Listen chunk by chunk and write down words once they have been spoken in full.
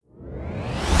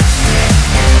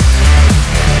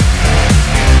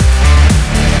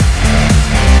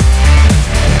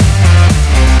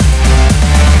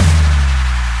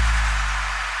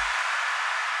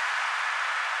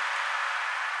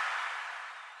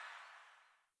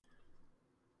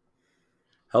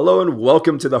Hello and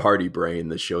welcome to the Hardy Brain,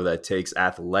 the show that takes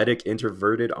athletic,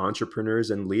 introverted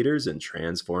entrepreneurs and leaders and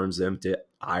transforms them to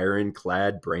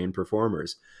ironclad brain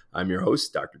performers. I'm your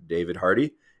host, Dr. David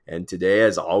Hardy, and today,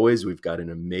 as always, we've got an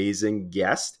amazing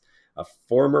guest, a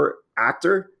former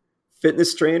actor,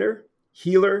 fitness trainer,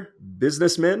 healer,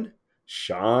 businessman,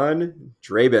 Shawn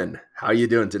Dreben. How are you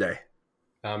doing today?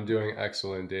 I'm doing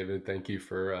excellent, David. Thank you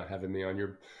for having me on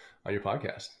your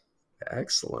podcast.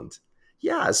 Excellent.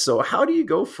 Yeah. So, how do you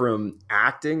go from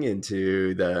acting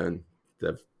into the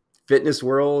fitness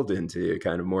world into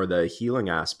kind of more the healing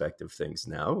aspect of things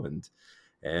now?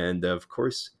 And of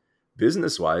course,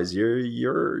 business wise,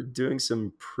 you're doing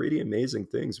some pretty amazing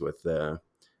things with the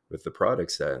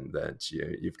products that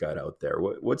you've got out there.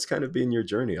 What's kind of been your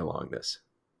journey along this?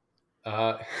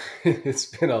 Uh, it's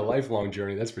been a lifelong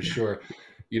journey, that's for sure.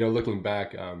 Looking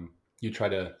back, you try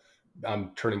to.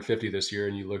 I'm turning 50 this year,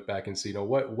 and you look back and see,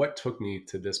 what took me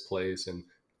to this place, and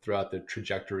throughout the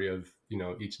trajectory of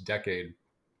each decade.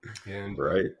 And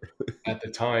Right. at the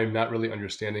time, not really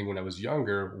understanding when I was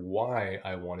younger why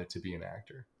I wanted to be an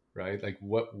actor, right? Like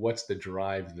what's the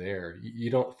drive there?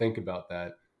 You don't think about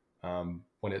that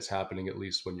when it's happening, at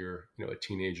least when you're a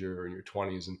teenager or in your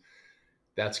 20s. And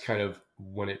that's kind of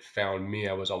when it found me.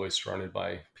 I was always surrounded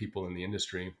by people in the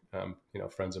industry,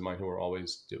 friends of mine who were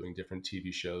always doing different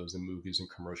TV shows and movies and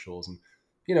commercials. And,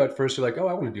 at first you're like, oh,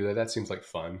 I want to do that. That seems like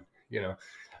fun,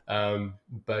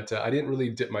 but I didn't really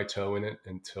dip my toe in it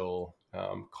until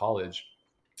college.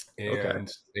 Okay.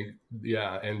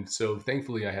 And so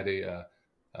thankfully I had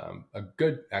a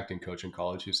good acting coach in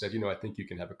college who said, I think you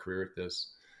can have a career at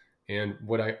this. And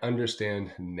what I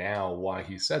understand now why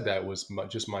he said that was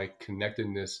just my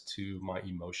connectedness to my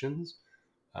emotions,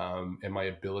 and my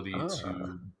ability Ah,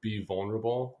 to be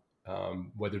vulnerable,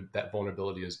 whether that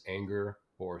vulnerability is anger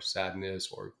or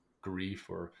sadness or grief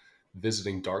or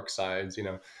visiting dark sides.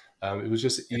 It was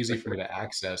just easy for me to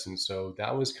access. And so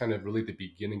that was kind of really the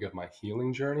beginning of my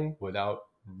healing journey without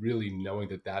really knowing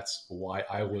that that's why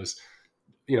I was,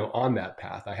 on that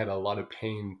path. I had a lot of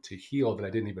pain to heal that I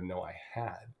didn't even know I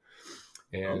had.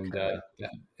 And okay.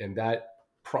 that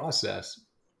process,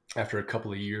 after a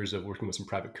couple of years of working with some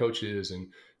private coaches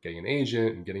and getting an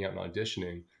agent and getting out and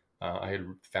auditioning, I had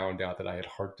found out that I had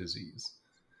heart disease.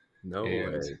 No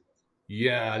And way.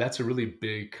 yeah, that's a really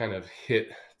big kind of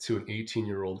hit to an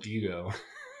 18-year-old ego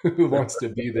who wants to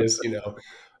be this,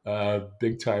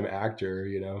 big time actor,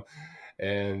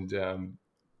 And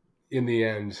in the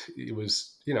end, it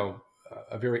was,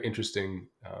 a very interesting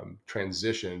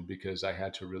transition, because I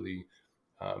had to really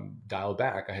dial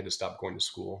back. I had to stop going to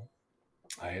school.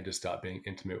 I had to stop being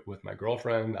intimate with my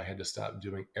girlfriend. I had to stop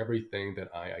doing everything that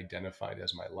I identified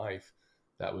as my life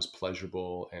that was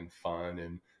pleasurable and fun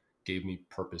and gave me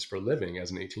purpose for living as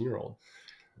an 18-year-old.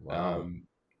 Wow. Um,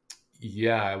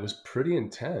 yeah, it was pretty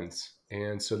intense.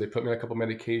 And so they put me on a couple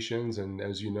medications. And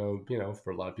as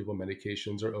for a lot of people,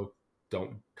 medications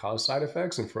don't cause side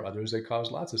effects. And for others, they cause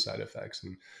lots of side effects.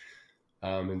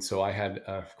 And so I had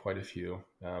quite a few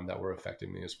that were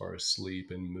affecting me as far as sleep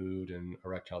and mood and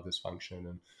erectile dysfunction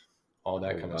and all Oh,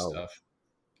 that kind of wow. stuff.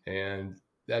 And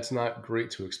that's not great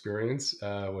to experience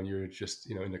when you're just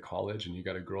into college and you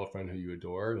got a girlfriend who you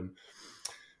adore.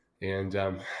 And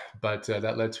but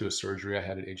that led to a surgery I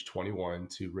had at age 21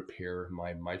 to repair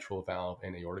my mitral valve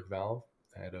and aortic valve.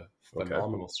 I had a Okay.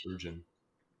 phenomenal surgeon,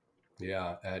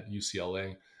 yeah, at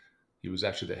UCLA. He was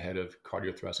actually the head of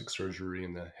cardiothoracic surgery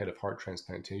and the head of heart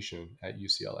transplantation at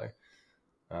UCLA.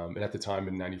 And at the time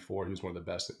in '94, he was one of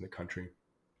the best in the country.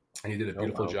 And he did a Oh,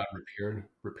 beautiful wow. job,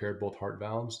 repaired both heart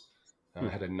valves. Hmm.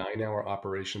 Had a 9-hour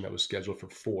operation that was scheduled for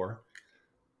 4.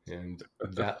 And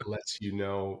that lets you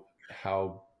know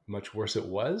how much worse it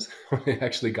was when I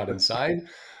actually got inside.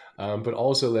 But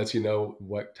also lets you know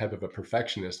what type of a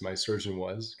perfectionist my surgeon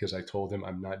was, because I told him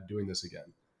I'm not doing this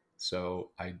again.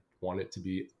 So I want it to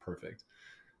be perfect.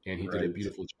 And he did a Right.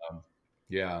 beautiful job.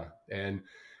 Yeah. And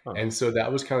Huh. and so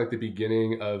that was kind of like the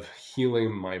beginning of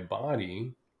healing my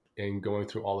body and going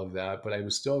through all of that. But I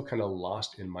was still kind of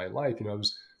lost in my life.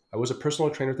 I was a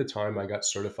personal trainer at the time. I got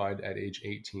certified at age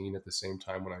 18 at the same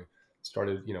time when I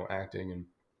started, acting. And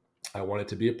I wanted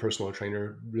to be a personal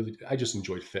trainer. Really, I just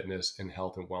enjoyed fitness and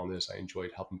health and wellness. I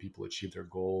enjoyed helping people achieve their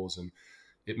goals, and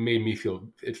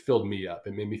it filled me up.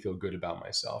 It made me feel good about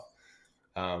myself.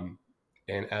 Um,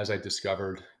 and as I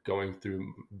discovered going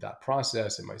through that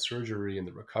process and my surgery and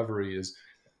the recovery is,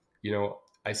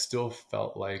 I still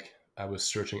felt like I was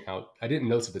searching out. I didn't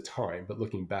notice at the time, but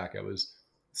looking back, I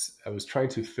was trying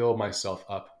to fill myself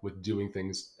up with doing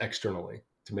things externally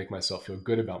to make myself feel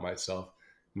good about myself,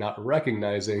 not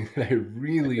recognizing that I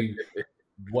really,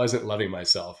 wasn't loving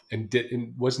myself and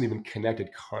wasn't even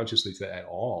connected consciously to that at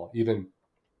all, even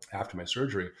after my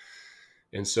surgery.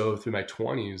 And so through my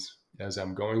 20s, as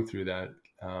I'm going through that,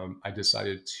 I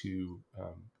decided to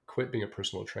quit being a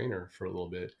personal trainer for a little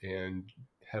bit and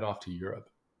head off to Europe.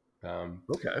 Um,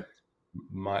 Okay.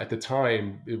 At the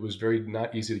time, it was very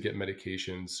not easy to get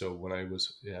medication. So when I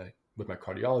was with my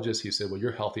cardiologist, he said, "Well,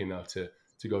 you're healthy enough to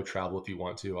go travel if you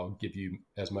want to. I'll give you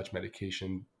as much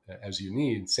medication as you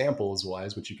need, samples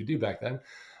wise, which you could do back then."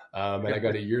 And I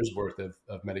got a year's worth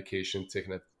of medication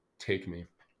to take me.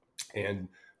 And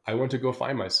I went to go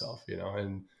find myself, and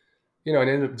I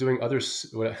ended up doing other,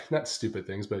 not stupid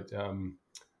things, but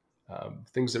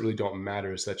things that really don't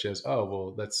matter, such as, oh,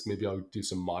 well, maybe I'll do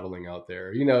some modeling out there.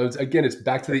 Again, it's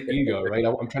back to the ego, right?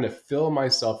 I'm trying to fill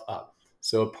myself up.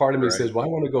 So a part of me Right. says, well, I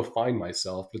want to go find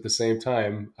myself, but at the same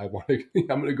time, I'm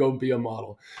going to go be a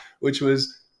model, which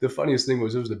was the funniest thing. It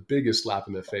was the biggest slap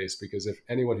in the face, because if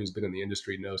anyone who's been in the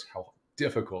industry knows how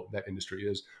difficult that industry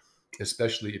is,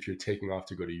 especially if you're taking off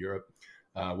to go to Europe,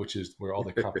 which is where all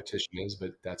the competition is,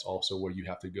 but that's also where you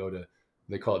have to go to.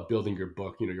 They call it building your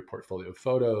book, your portfolio of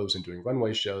photos and doing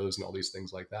runway shows and all these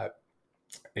things like that.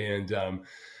 And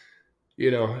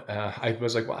I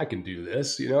was like, well, I can do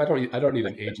this. I don't need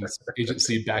an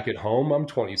agency back at home. I'm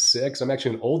 26. I'm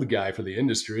actually an old guy for the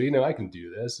industry. I can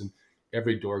do this. And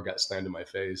every door got slammed in my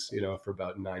face, for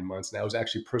about 9 months. And I was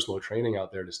actually personal training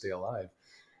out there to stay alive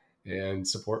and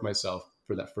support myself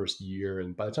for that first year.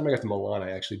 And by the time I got to Milan,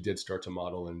 I actually did start to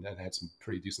model and had some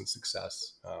pretty decent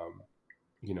success,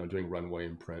 doing runway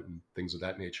and print and things of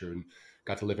that nature, and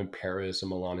got to live in Paris and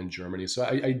Milan and Germany. So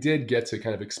I did get to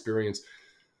kind of experience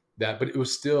that, but it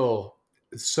was still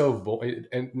so void.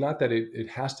 And not that it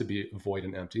has to be void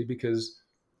and empty, because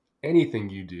anything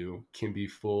you do can be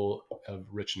full of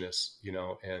richness,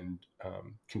 and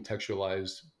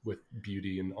contextualized with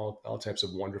beauty and all types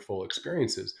of wonderful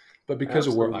experiences. But because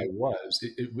of where I Absolutely. was,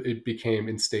 it became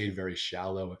and stayed very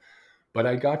shallow. But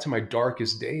I got to my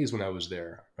darkest days when I was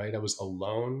there, right? I was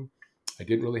alone. I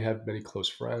didn't really have many close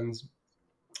friends.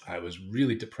 I was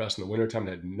really depressed in the wintertime and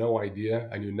had no idea.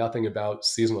 I knew nothing about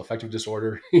seasonal affective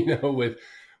disorder,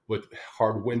 with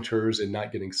hard winters and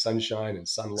not getting sunshine and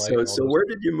sunlight So and all so those. where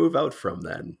did you move out from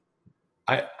then?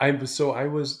 I was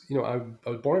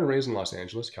born and raised in Los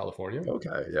Angeles, California.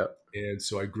 Okay, yeah. And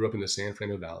so I grew up in the San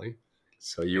Fernando Valley,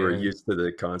 So you were and used to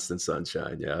the constant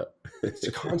sunshine, yeah. it's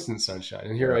constant sunshine.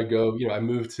 And here Yeah. I go, I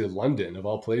moved to London, of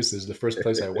all places, the first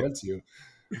place I went to,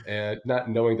 and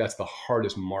not knowing that's the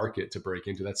hardest market to break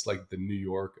into. That's like the New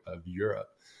York of Europe.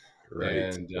 Right.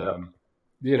 And,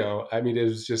 Yeah. I mean, it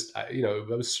was just, I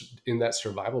was in that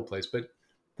survival place. But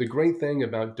the great thing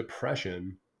about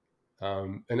depression,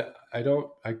 and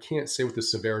I can't say what the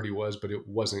severity was, but it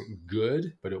wasn't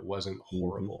good, but it wasn't hmm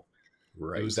horrible.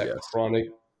 It was Right. that Yes. chronic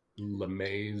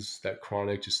lamaze, that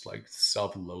chronic, just like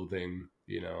self-loathing,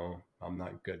 I'm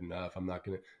not good enough. I'm not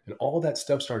going to, and all that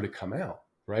stuff started to come out,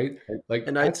 right? And, Like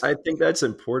and I think that's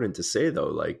important to say though,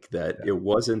 like that yeah, it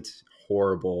wasn't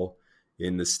horrible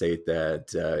in the state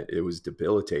that it was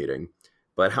debilitating,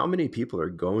 but how many people are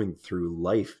going through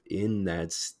life in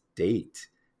that state?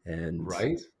 And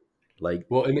right. like,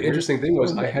 Well, and the there's interesting thing so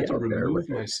was I many had to out there with remove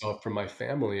it. myself from my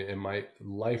family and my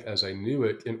life as I knew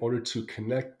it in order to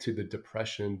connect to the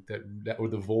depression that or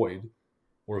the void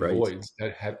or Right. voids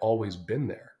that had always been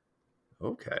there.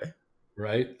 Okay.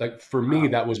 Right. Like for me,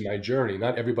 Wow. that was my journey.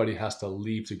 Not everybody has to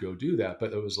leave to go do that,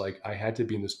 but it was like I had to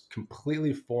be in this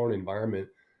completely foreign environment,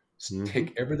 hmm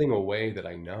take everything away that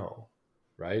I know,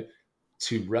 right?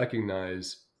 To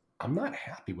recognize I'm not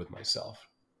happy with myself,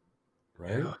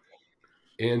 right? Yeah.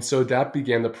 And so that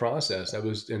began the process.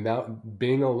 And that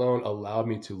being alone allowed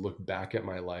me to look back at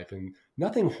my life, and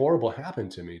nothing horrible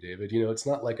happened to me, David. It's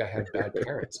not like I had bad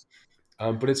parents,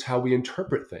 but it's how we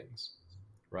interpret things,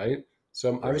 right?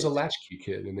 So I was a Right. latchkey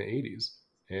kid in the 80s,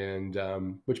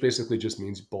 and which basically just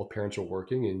means both parents are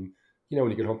working. And, when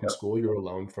you get home from Yeah. school, you're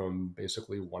alone from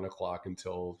basically 1 o'clock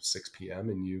until 6 p.m.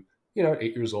 And at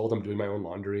 8 years old, I'm doing my own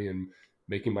laundry and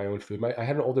making my own food. I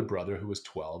had an older brother who was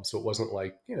 12. So it wasn't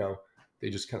like, they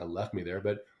just kind of left me there.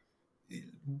 But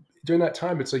during that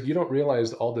time, it's like you don't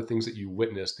realize all the things that you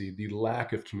witnessed, the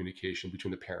lack of communication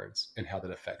between the parents and how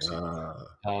that affects you,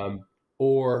 Ah,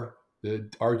 or the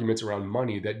arguments around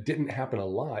money that didn't happen a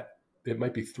lot. It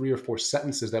might be 3 or 4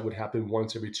 sentences that would happen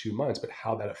once every 2 months, but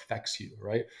how that affects you,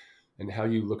 right? And how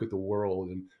you look at the world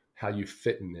and how you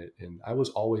fit in it. And I was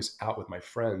always out with my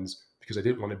friends because I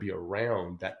didn't want to be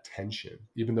around that tension,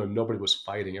 even though nobody was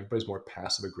fighting. Everybody's more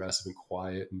passive aggressive and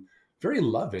quiet and very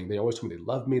loving. They always told me they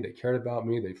loved me, they cared about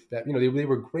me, they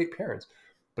were great parents.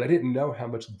 But I didn't know how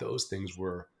much those things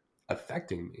were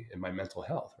affecting me and my mental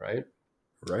health, right?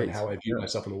 And Right. how I viewed Yeah.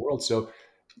 myself in the world. So,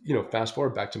 fast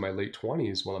forward back to my late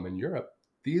 20s while I'm in Europe,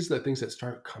 these are the things that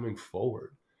start coming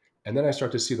forward. And then I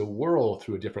start to see the world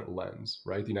through a different lens,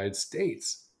 right? The United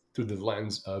States through the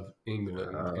lens of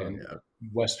England Oh, and yeah.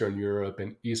 Western Europe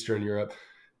and Eastern Europe,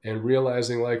 and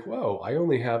realizing like, whoa, I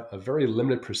only have a very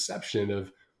limited perception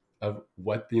of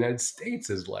what the United States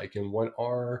is like and what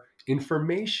our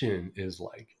information is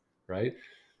like, right?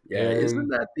 Yeah, isn't And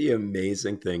that the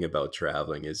amazing thing about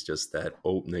traveling is just that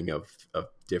opening of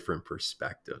different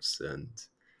perspectives,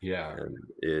 yeah, and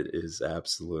it is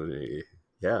absolutely,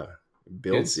 yeah, it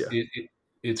builds it's you.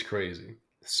 it's crazy.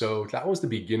 So that was the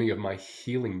beginning of my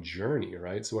healing journey,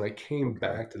 right? So when I came Okay.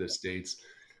 back to the States,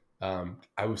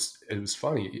 it was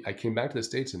funny. I came back to the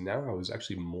States and now I was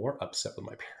actually more upset with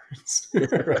my parents,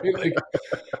 right? Like,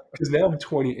 because now I'm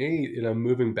 28 and I'm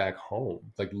moving back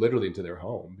home, like literally into their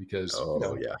home because,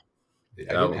 Oh, yeah,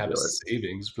 I that didn't will have a do it.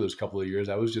 savings for those couple of years.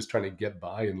 I was just trying to get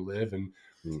by and live.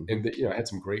 Hmm. And I had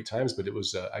some great times, but it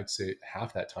was, I'd say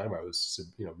half that time I was,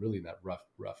 really in that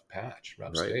rough patch,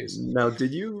 rough Right. space. Now,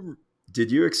 did you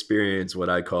experience what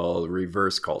I call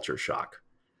reverse culture shock?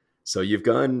 So you've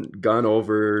gone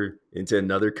over into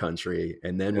another country,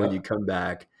 and then when Yeah. you come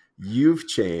back, you've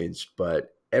changed,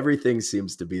 but everything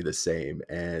seems to be the same,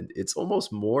 and it's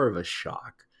almost more of a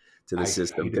shock to the I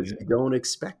system hated because it. you don't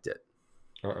expect it.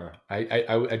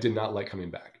 I did not like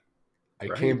coming back. I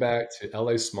came Right. back to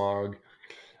LA smog.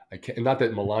 Not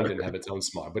that Milan didn't have its own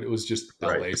smog, but it was just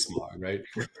Right. LA smog, right?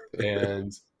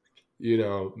 And,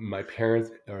 my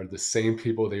parents are the same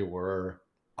people they were.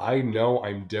 I know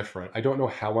I'm different. I don't know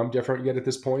how I'm different yet at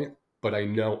this point, but I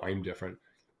know I'm different.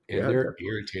 And Yeah, they're definitely.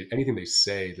 irritated. Anything they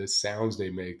say, the sounds they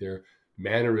make, their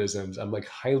mannerisms, I'm like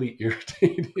highly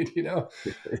irritated.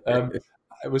 Um,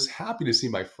 I was happy to see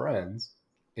my friends,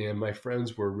 and my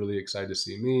friends were really excited to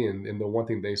see me. And the one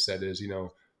thing they said is,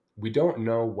 we don't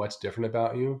know what's different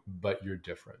about you, but you're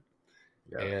different.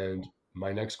 Yeah. And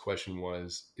my next question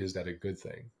was, is that a good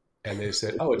thing? And they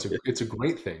said, oh, it's a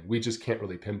great thing. We just can't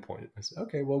really pinpoint it. I said,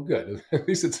 okay, well, good. At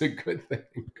least it's a good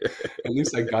thing. At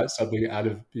least I got something out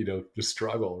of the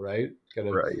struggle, right? Kind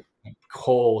of Right.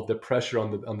 coal, the pressure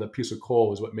on the piece of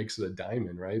coal is what makes it a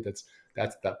diamond, right? That's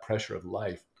that pressure of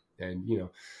life. And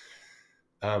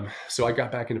so I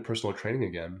got back into personal training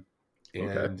again,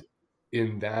 Okay. and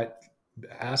in that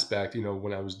aspect,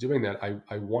 when I was doing that,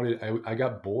 I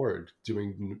got bored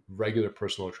doing regular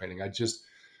personal training. I just,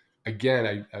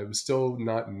 again, I was still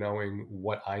not knowing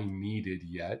what I needed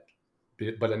yet,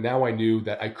 but now I knew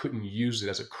that I couldn't use it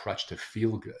as a crutch to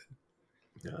feel good.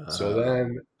 So Uh,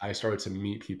 then I started to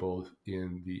meet people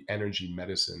in the energy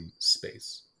medicine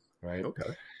space, right?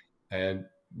 okay. And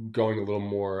going a little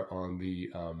more on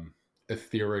the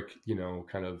etheric,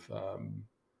 kind of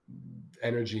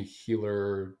energy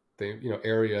healer thing,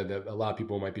 area that a lot of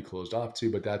people might be closed off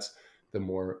to, but that's the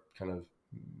more kind of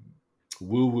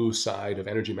woo woo side of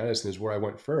energy medicine is where I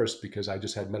went first because I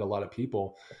just had met a lot of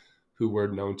people who were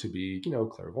known to be,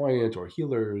 clairvoyant or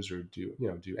healers or do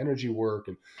energy work.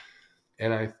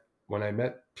 And when I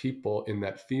met people in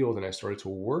that field and I started to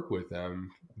work with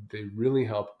them, they really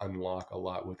helped unlock a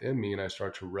lot within me. And I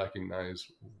started to recognize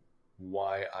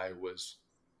why I was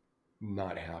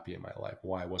not happy in my life,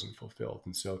 why I wasn't fulfilled.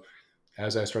 And so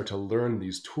as I started to learn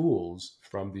these tools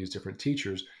from these different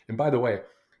teachers, and by the way,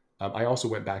 I also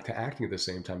went back to acting at the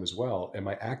same time as well. And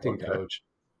my acting Okay. coach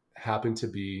happened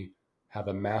to have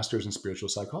a master's in spiritual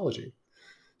psychology.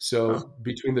 Huh. So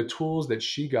between the tools that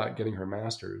she got getting her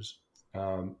master's,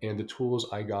 and the tools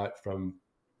I got from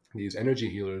these energy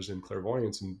healers and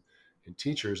clairvoyants and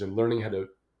teachers, and learning how to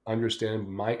understand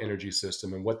my energy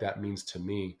system and what that means to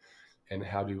me, and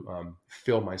how to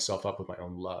fill myself up with my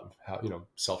own love, how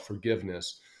self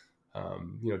forgiveness,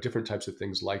 different types of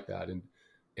things like that,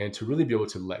 and to really be able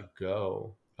to let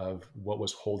go of what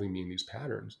was holding me in these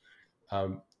patterns.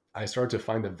 Um, I started to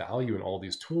find the value in all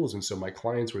these tools, and so my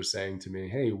clients were saying to me,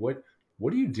 "Hey, what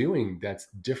are you doing that's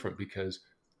different? Because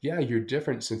yeah, you're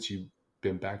different since you've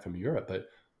been back from Europe, but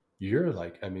you're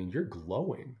like, I mean, you're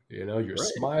glowing, you're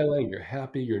Right. smiling, you're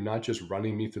happy, you're not just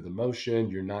running me through the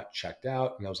motion, you're not checked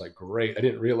out." And I was like, great. I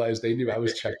didn't realize they knew I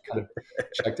was checked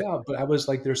out, but I was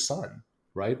like their son,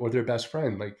 right? Or their best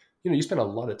friend. Like, you spend a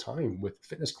lot of time with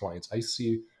fitness clients. I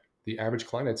see the average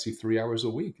client I'd see 3 hours a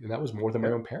week, and that was more than my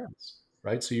Yeah. own parents,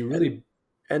 right? So you And really,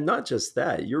 and not just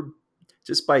that, you're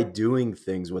just by doing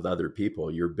things with other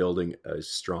people, you're building a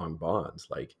strong bond.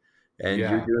 Like, and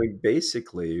you're yeah, doing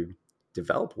basically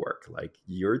develop work. Like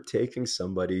you're taking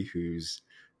somebody who's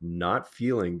not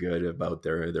feeling good about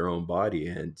their own body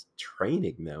and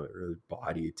training their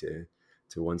body to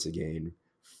once again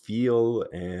feel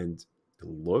and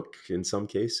look in some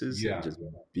cases and Yeah. just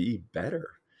be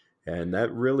better. And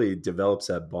that really develops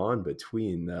that bond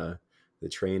between the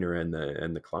trainer and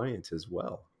the client as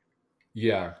well.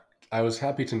 Yeah. I was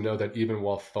happy to know that even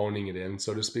while phoning it in,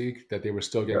 so to speak, that they were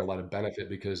still getting Yep. a lot of benefit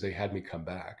because they had me come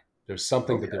back. There's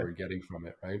something that they Okay. were getting from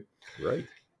it, right? Right.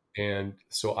 And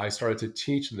so I started to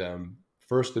teach them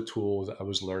first the tools I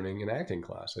was learning in acting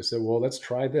class. I said, well, let's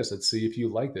try this. Let's see if you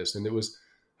like this. And I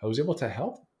was able to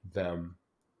help them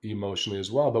emotionally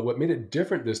as well. But what made it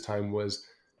different this time was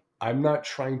I'm not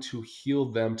trying to heal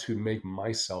them to make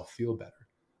myself feel better.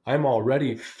 I'm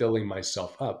already filling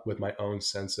myself up with my own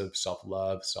sense of self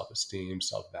love, self esteem,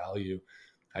 self value.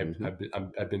 Hmm.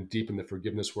 I've been deep in the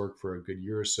forgiveness work for a good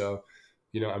year or so.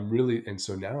 I'm really, and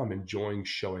so now I'm enjoying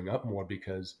showing up more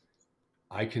because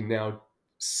I can now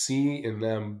see in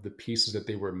them the pieces that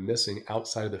they were missing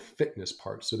outside of the fitness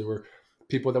part. So there were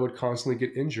people that would constantly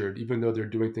get injured, even though they're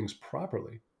doing things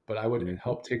properly. But I would Hmm.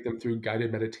 help take them through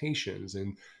guided meditations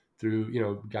and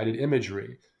through, guided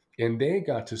imagery. And they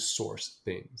got to source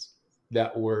things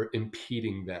that were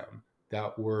impeding them,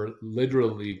 that were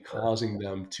literally Sure. causing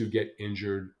them to get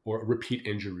injured or repeat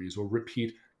injuries or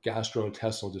repeat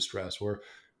gastrointestinal distress or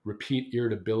repeat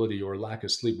irritability or lack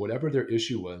of sleep, whatever their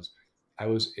issue was. I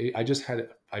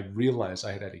realized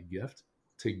I had a gift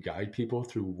to guide people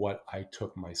through what I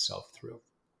took myself through.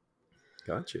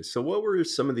 Gotcha. So, what were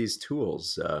some of these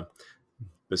tools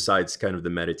besides kind of the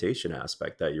meditation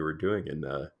aspect that you were doing in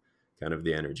the kind of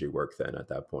the energy work then at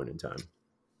that point in time?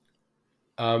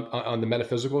 On the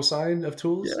metaphysical side of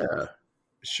tools, Yeah.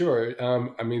 sure.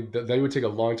 I mean, they would take a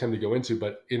long time to go into,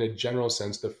 but in a general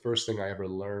sense, the first thing I ever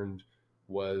learned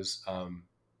was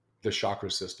the chakra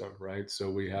system, right?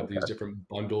 So we have these Okay. different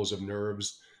bundles of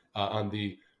nerves on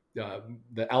uh,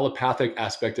 the allopathic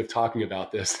aspect of talking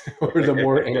about this, or the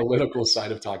more analytical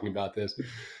side of talking about this,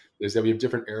 is that we have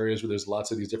different areas where there's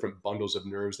lots of these different bundles of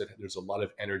nerves that there's a lot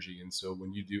of energy. And so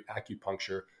when you do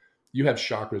acupuncture, you have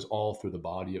chakras all through the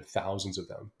body, of thousands of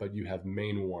them, but you have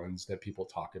main ones that people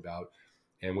talk about.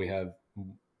 And we have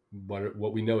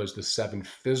what we know is the seven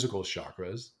physical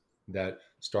chakras that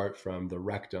start from the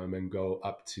rectum and go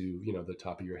up to, the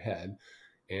top of your head.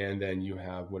 And then you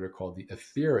have what are called the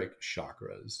etheric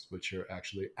chakras, which are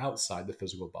actually outside the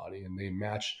physical body, and they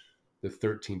match the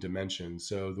 13 dimensions.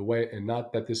 So the way, and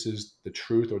not that this is the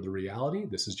truth or the reality,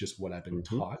 this is just what I've been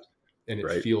Hmm. taught and it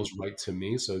Right. feels right to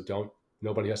me. So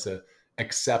nobody has to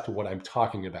accept what I'm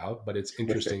talking about, but it's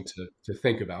interesting to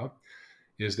think about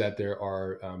is that there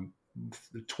are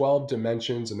 12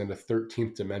 dimensions and then the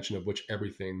 13th dimension of which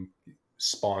everything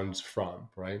spawns from,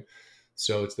 right?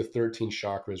 So it's the 13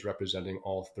 chakras representing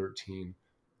all 13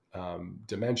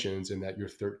 dimensions, and that your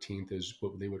 13th is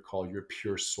what they would call your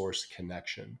pure source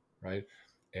connection, right?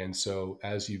 And so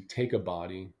as you take a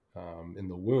body in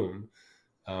the womb,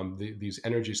 these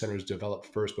energy centers develop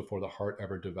first before the heart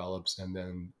ever develops, and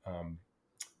then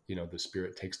the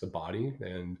spirit takes the body,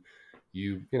 and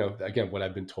again, what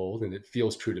I've been told, and it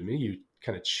feels true to me, you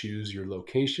kind of choose your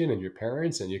location and your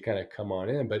parents and you kind of come on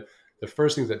in. But the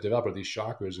first things that develop are these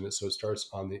chakras, and so it starts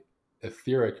on the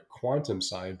etheric quantum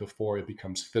side before it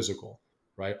becomes physical,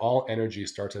 right? All energy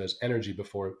starts as energy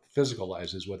before it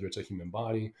physicalizes, whether it's a human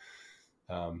body,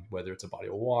 whether it's a body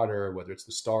of water, whether it's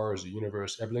the stars, the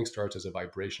universe. Everything starts as a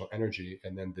vibrational energy,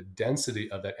 and then the density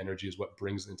of that energy is what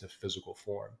brings it into physical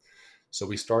form. So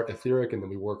we start etheric and then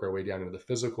we work our way down into the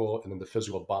physical, and then the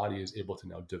physical body is able to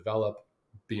now develop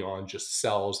beyond just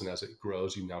cells. And as it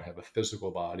grows, you now have a physical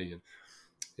body. And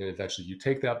eventually you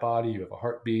take that body, you have a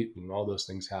heartbeat, and all those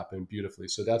things happen beautifully.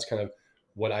 So that's kind of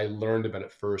what I learned about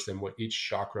it first and what each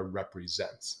chakra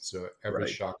represents. So every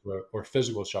Right. chakra, or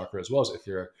physical chakra as well as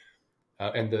etheric,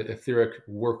 and the etheric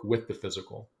work with the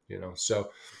physical,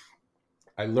 So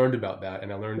I learned about that,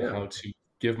 and I learned Yeah. how to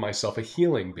give myself a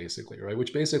healing, basically, right?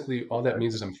 Which basically all that Okay.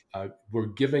 means is we're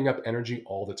giving up energy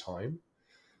all the time,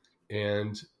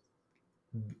 and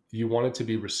you want it to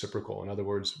be reciprocal. In other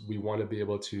words, we want to be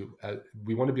able to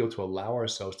allow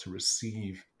ourselves to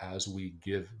receive as we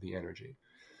give the energy,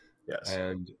 Yes.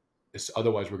 and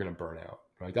otherwise we're going to burn out.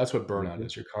 Right? That's what burnout Hmm.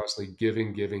 is. You're constantly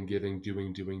giving, giving, giving,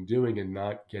 doing, and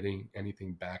not getting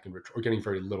anything back in return, or getting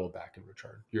very little back in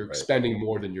return. You're Right. expending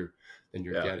more than you're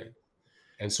Yeah. getting.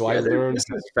 And so I Yeah, learned this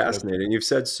how is to kind of, fascinating. You've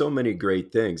said so many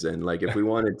great things, and like if we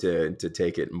wanted to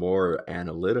take it more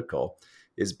analytical,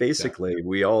 is yeah, basically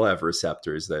we all have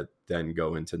receptors that then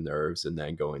go into nerves and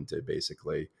then go into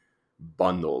basically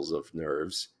bundles of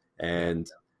nerves, yeah,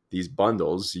 and these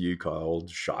bundles you called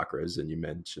chakras, and you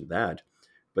mentioned that.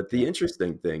 But the yeah,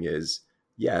 interesting thing is,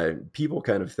 yeah, people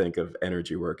kind of think of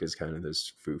energy work as kind of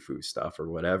this foo-foo stuff or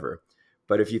whatever.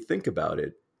 But if you think about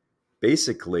it,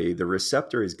 basically the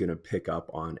receptor is going to pick up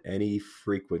on any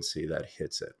frequency that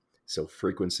hits it. So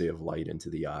frequency of light into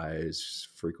the eyes,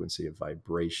 frequency of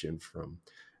vibration from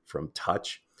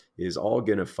touch is all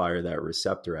going to fire that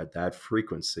receptor at that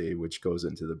frequency, which goes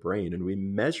into the brain. And we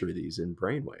measure these in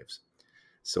brain waves.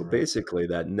 So Right. basically,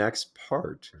 that next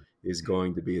part is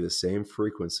going to be the same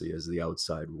frequency as the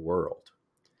outside world.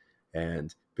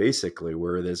 And basically,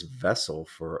 we're this vessel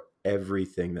for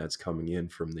everything that's coming in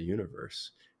from the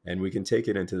universe. And we can take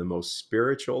it into the most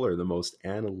spiritual or the most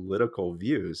analytical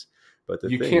views. But the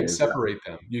You thing can't is, separate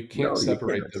them. You can't no, you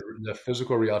separate can't. the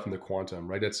physical reality from the quantum,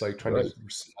 right? It's like trying to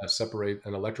Right, separate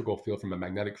an electrical field from a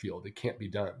magnetic field. It can't be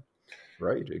done.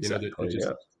 right, You know, they're exactly.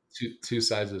 just Yeah, two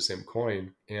sides of the same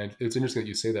coin. And it's interesting that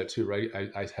you say that too, right?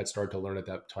 I had started to learn at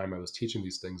that time I was teaching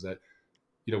these things that,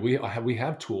 you know, we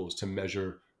have tools to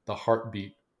measure the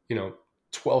heartbeat, you know,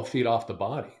 12 feet off the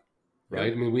body, yeah,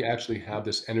 right? I mean, we actually have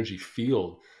this energy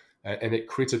field and it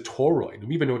creates a toroid.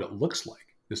 We even know what it looks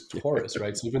like, this torus,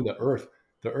 right? So even the earth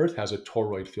has a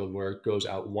toroid field where it goes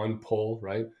out one pole,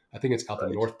 right? I think it's out the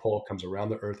right, North Pole, comes around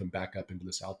the earth and back up into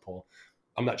the South Pole.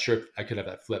 I'm not sure if I could have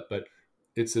that flip, but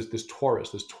it's this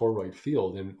torus, this toroid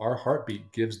field, and our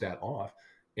heartbeat gives that off.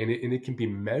 And it can be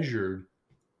measured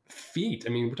feet. I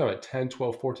mean, we're talking about 10,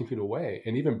 12, 14 feet away,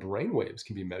 and even brain waves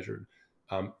can be measured.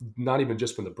 Not even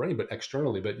just from the brain, but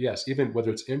externally. But yes, even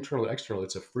whether it's internal or external,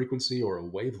 it's a frequency or a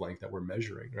wavelength that we're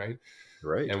measuring, right?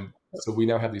 right. And so we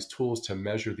now have these tools to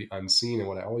measure the unseen. And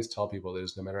what I always tell people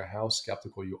is no matter how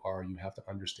skeptical you are, you have to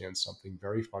understand something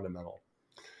very fundamental.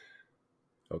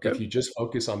 Okay, If you just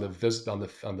focus on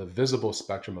the visible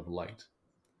spectrum of light,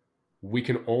 we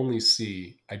can only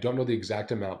see, I don't know the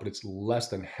exact amount, but it's less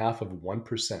than half of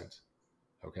 1%.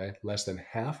 Okay, less than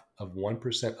half of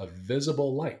 1% of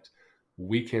visible light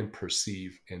we can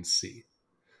perceive and see.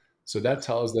 So that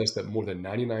tells us that more than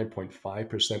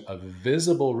 99.5% of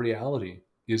visible reality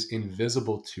is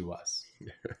invisible to us.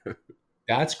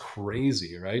 That's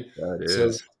crazy, right? that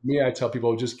So is me, I tell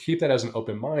people just keep that as an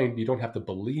open mind. You don't have to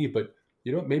believe, but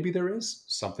you know, maybe there is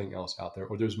something else out there,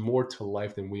 or there's more to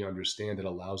life than we understand that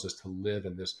allows us to live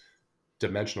in this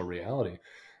dimensional reality.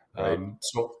 right.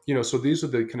 So, you know, so these are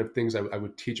the kind of things I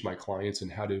would teach my clients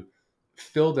and how to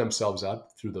fill themselves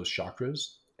up through those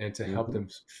chakras and to help Hmm. them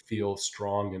feel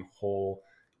strong and whole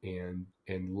and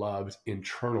loved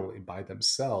internally by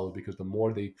themselves, because the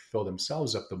more they fill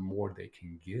themselves up, the more they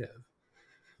can give.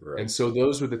 And Right. so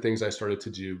those were the things I started to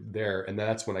do there. And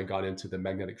that's when I got into the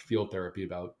magnetic field therapy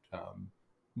about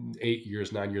 8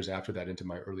 years, 9 years after that, into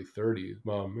my early 30s,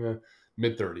 well,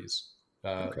 mid 30s.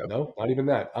 Okay. No, not even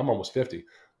that. I'm almost 50.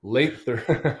 Late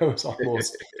 30s,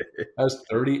 I was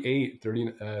 38,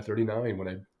 39 when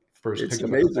I first It's picked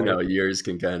up a amazing client. how years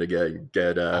can kind of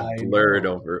get I blurred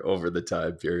know. over the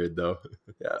time period, though.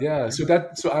 Yeah. Yeah,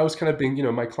 so I was kind of being, you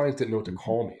know, my clients didn't know what to Mhm.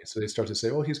 call me. So they start to say,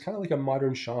 "Oh, he's kind of like a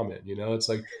modern shaman." You know, it's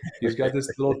like he's got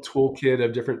this little toolkit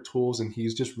of different tools and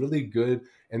he's just really good.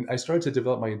 And I started to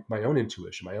develop my own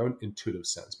intuition, my own intuitive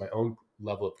sense, my own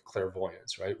level of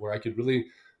clairvoyance, right? Where I could really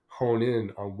hone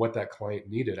in on what that client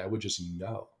needed. I would just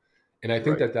know. And I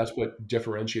think Right. that that's what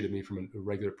differentiated me from a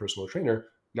regular personal trainer.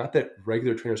 Not that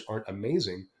regular trainers aren't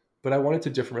amazing, but I wanted to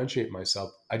differentiate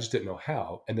myself. I just didn't know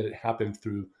how. And then it happened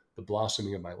through the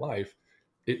blossoming of my life.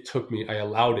 It took me, I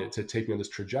allowed it to take me on this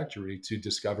trajectory to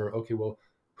discover, okay, well,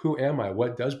 who am I?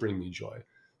 What does bring me joy?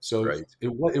 So Right.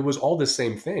 it was all the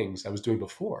same things I was doing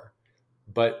before,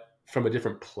 but from a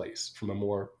different place, from a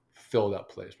more filled up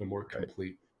place, from a more Right.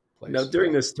 complete Now, place.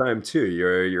 during Yeah. this time too,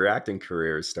 your acting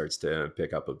career starts to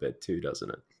pick up a bit too, doesn't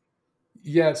it?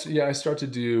 Yeah. So yeah, I started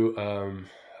to do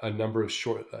a number of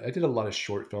I did a lot of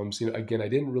short films. You know, again, I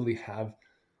didn't really have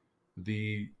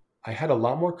the, I had a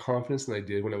lot more confidence than I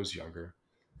did when I was younger.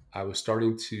 I was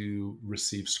starting to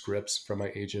receive scripts from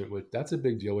my agent, which that's a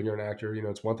big deal when you're an actor. You know,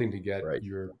 it's one thing to get Right.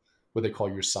 your, what they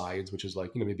call your sides, which is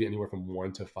like, you know, maybe anywhere from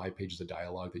 1 to 5 pages of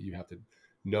dialogue that you have to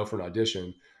know for an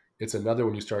audition. It's another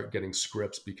when you start getting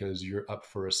scripts because you're up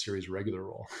for a series regular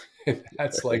role.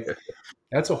 That's like,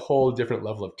 that's a whole different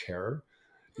level of terror,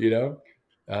 you know,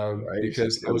 Right.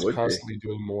 because I It was would be. constantly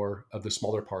doing more of the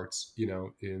smaller parts, you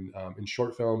know, in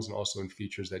short films and also in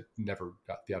features that never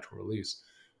got theatrical release.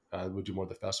 Would do more of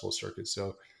the festival circuit.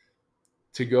 So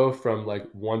to go from like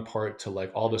one part to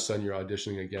like all of a sudden you're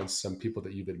auditioning against some people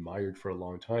that you've admired for a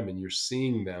long time and you're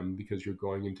seeing them because you're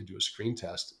going in to do a screen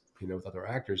test, you know, with other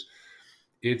actors.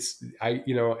 You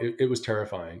know, it was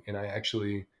terrifying. And I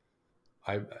actually,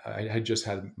 I had just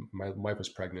had, my wife was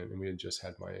pregnant and we had just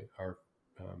had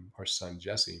our son,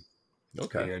 Jesse.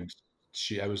 Okay. And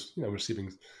I was, you know,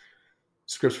 receiving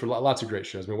scripts for lots of great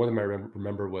shows. I mean, one of them I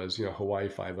remember was, you know, Hawaii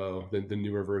 5-0, the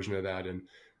newer version of that. And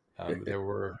There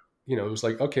were, it was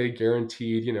like, okay,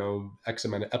 guaranteed, X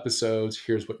amount of episodes,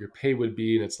 here's what your pay would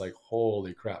be. And it's like,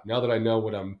 holy crap. Now that I know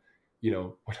what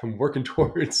what I'm working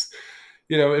towards,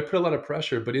 it put a lot of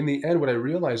pressure. But in the end, what I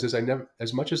realized is I never,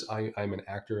 as much as I'm an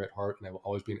actor at heart and I will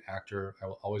always be an actor, I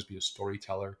will always be a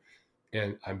storyteller.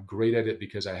 And I'm great at it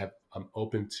because I'm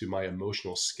open to my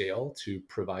emotional scale to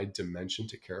provide dimension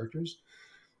to characters.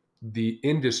 The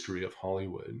industry of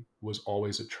Hollywood was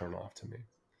always a turnoff to me.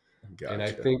 And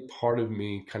I Gotcha. think part of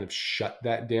me kind of shut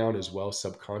that down as well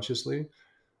subconsciously,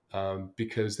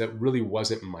 because that really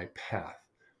wasn't my path.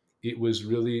 It was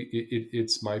really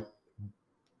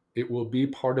it will be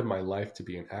part of my life to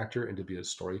be an actor and to be a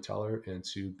storyteller and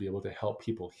to be able to help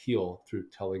people heal through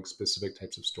telling specific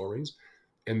types of stories,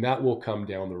 and that will come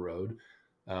down the road,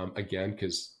 again,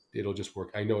 because it'll just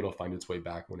work. I know it'll find its way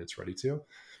back when it's ready to,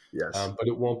 Yes. but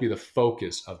it won't be the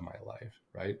focus of my life,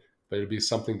 right? But it'll be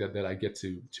something that I get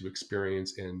to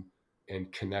experience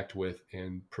and connect with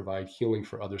and provide healing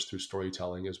for others through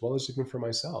storytelling as well as even for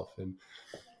myself. And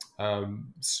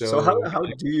So how so how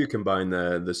do you combine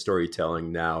the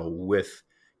storytelling now with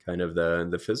kind of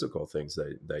the physical things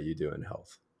that you do in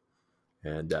health,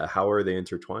 and how are they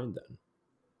intertwined then?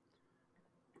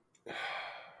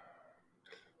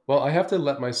 well, I have to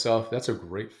let myself. That's a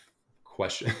great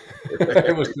question.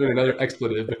 I was doing another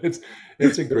expletive, but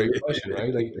it's a great question,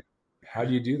 right? Like, how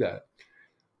do you do that?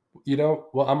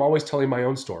 Well, I'm always telling my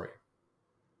own story,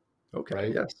 Okay.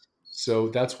 right? Yes. So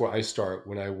that's where I start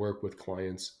when I work with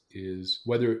clients, is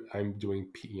whether I'm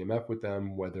doing PEMF with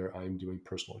them, whether I'm doing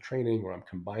personal training, or I'm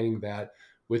combining that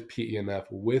with PEMF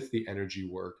with the energy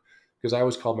work. Because I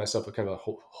always call myself a kind of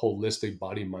a holistic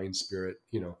body, mind, spirit.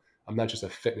 I'm not just a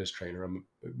fitness trainer. I'm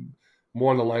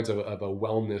more on the lines of a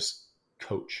wellness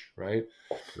coach, right?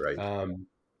 Right. Um,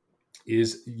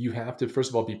 is you have to, first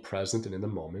of all, be present and in the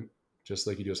moment, just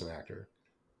like you do as an actor.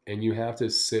 And you have to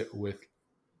sit with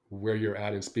where you're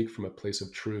at and speak from a place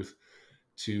of truth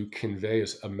to convey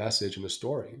a message and a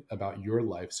story about your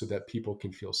life so that people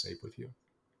can feel safe with you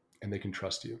and they can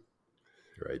trust you.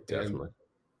 Right. And Definitely.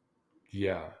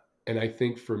 yeah, and I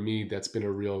think for me, that's been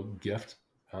a real gift,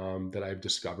 that I've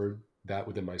discovered that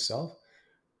within myself,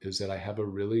 is that I have a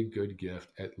really good gift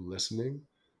at listening,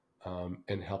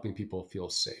 and helping people feel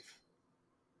safe.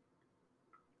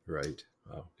 Right.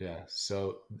 Wow. Yeah.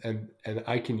 So, and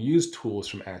I can use tools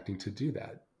from acting to do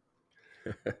that.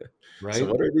 So Right.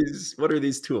 what are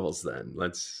these tools then?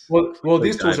 Let's Well, quickly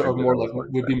these tools dive are into more like, those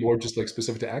ones would then. be more just like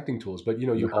specific to acting tools, but you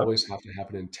Uh-huh. always have to have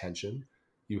an intention.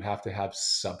 You have to have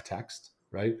subtext,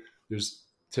 right? There's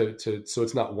so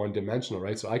it's not one dimensional,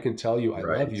 right? So I can tell you I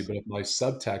love Right. you, but if my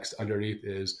subtext underneath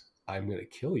is I'm going to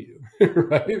kill you,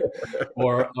 right?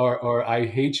 Or I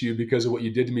hate you because of what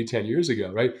you did to me 10 years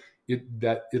ago, right?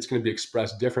 It's going to be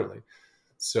expressed differently.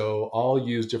 So I'll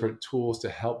use different tools to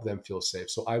help them feel safe.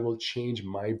 So I will change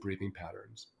my breathing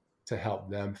patterns to help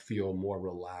them feel more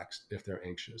relaxed if they're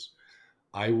anxious.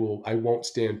 I won't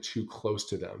stand too close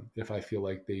to them if I feel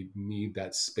like they need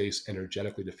that space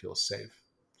energetically to feel safe.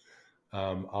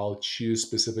 I'll choose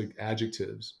specific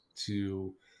adjectives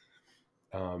to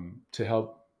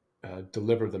help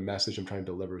deliver the message I'm trying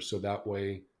to deliver. So that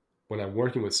way, when I'm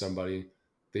working with somebody,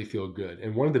 they feel good.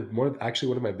 And one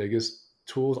of my biggest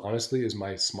tools, honestly, is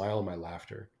my smile and my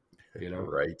laughter. You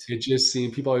know, Right. it just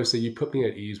seems, people always say you put me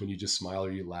at ease when you just smile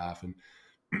or you laugh. And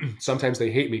sometimes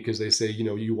they hate me because they say,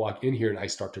 you walk in here and I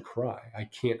start to cry. I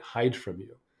can't hide from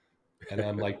you. And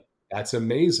I'm like, that's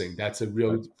amazing. That's a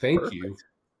real That's thank you. perfect.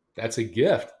 That's a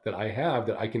gift that I have,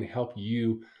 that I can help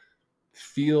you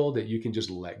feel that you can just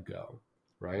let go.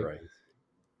 Right. Right.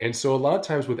 And so a lot of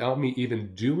times, without me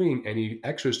even doing any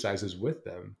exercises with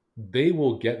them, they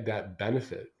will get that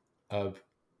benefit of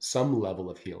some level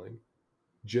of healing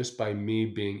just by me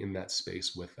being in that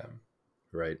space with them,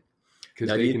 Right.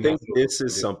 because Now, do they you can now think feel this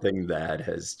is supported. something that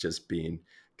has just been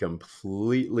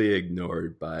completely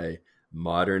ignored by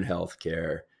modern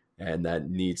healthcare and that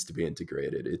needs to be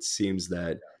integrated? It seems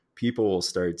that people will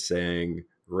start saying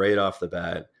right off the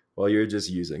bat, well, you're just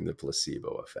using the placebo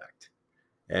effect.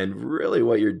 And really,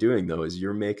 what you're doing, though, is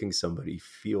you're making somebody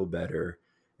feel better,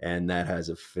 and that has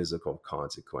a physical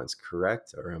consequence,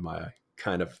 correct? Or am I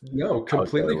kind of No,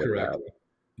 out there completely with correct. that?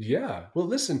 Yeah. Well,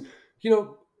 listen, you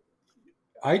know,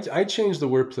 I changed the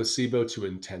word placebo to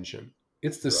intention.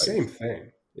 It's the Right. same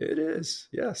thing, It is.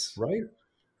 Yes. right?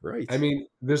 I Right. mean,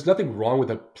 there's nothing wrong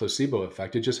with a placebo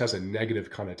effect. It just has a negative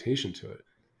connotation to it.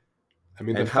 I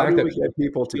mean, the And how fact do that we people get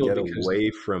people to feel get because,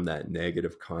 away from that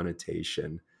negative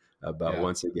connotation about, yeah,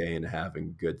 once again,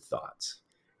 having good thoughts?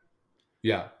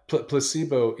 yeah,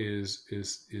 placebo is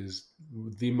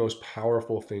the most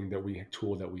powerful thing that we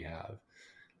tool that we have.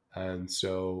 And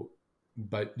so,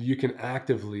 but you can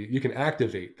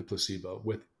activate the placebo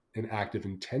with an active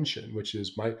intention, which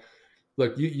is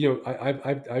look,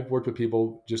 I've worked with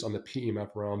people just on the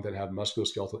PEMF realm that have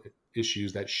musculoskeletal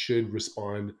issues that should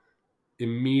respond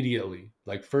immediately,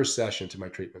 like first session, to my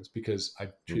treatments, because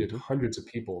I've treated Hmm. hundreds of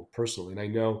people personally and I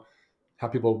know how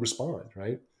people respond,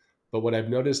 right? But what I've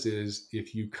noticed is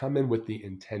if you come in with the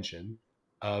intention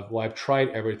of, well, I've tried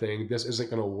everything, this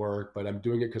isn't going to work, but I'm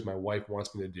doing it because my wife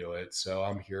wants me to do it, so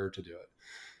I'm here to do it.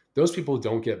 Those people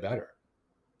don't get better,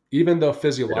 even though They don't.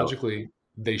 physiologically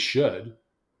they should,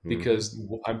 Hmm. because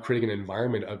I'm creating an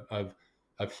environment of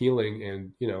healing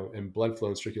and, and blood flow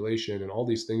and circulation and all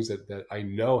these things that I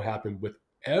know happen with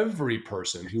every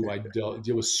person who I deal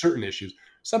with certain issues.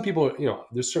 Some people,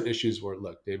 there's certain issues where,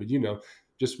 look, David,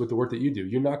 just with the work that you do,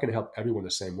 you're not going to help everyone the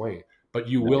same way, but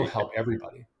you No, will you can't. help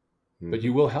everybody, but Hmm.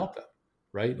 you will help them,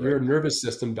 right? You're Right. a nervous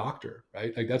system doctor,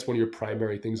 right? Like that's one of your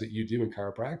primary things that you do in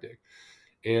chiropractic.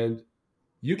 And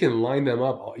you can line them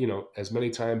up, as many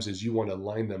times as you want to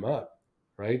line them up,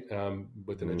 right?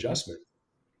 With an Hmm. adjustment.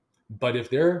 But if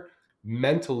they're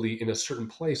mentally in a certain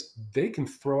place, they can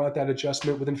throw out that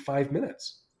adjustment within 5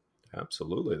 minutes.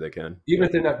 Absolutely, they can. Even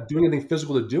if Yep. they're not doing anything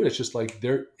physical to do it, it's just like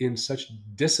they're in such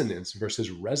dissonance versus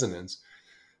resonance,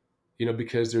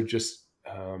 because they're just,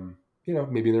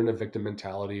 maybe they're in a victim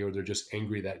mentality, or they're just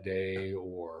angry that day,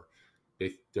 or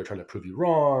they're trying to prove you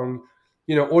wrong,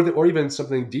 or even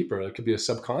something deeper. It could be a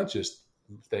subconscious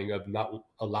thing of not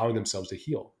allowing themselves to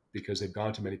heal because they've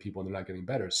gone to many people and they're not getting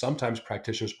better. Sometimes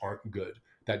practitioners aren't good.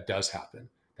 That does happen.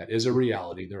 That is a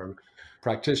reality. There are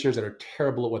practitioners that are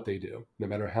terrible at what they do, no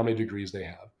matter how many degrees they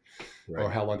have or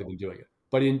Right. how long they've been doing it.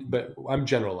 But I'm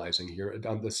generalizing here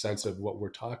on the sense of what we're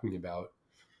talking about,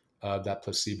 that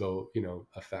placebo,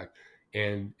 effect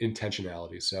and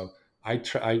intentionality. So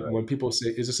Right. when people say,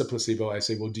 "Is this a placebo?" I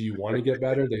say, "Well, do you want to get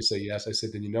better?" They say, "Yes." I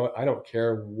said, "Then you know what? I don't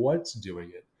care what's doing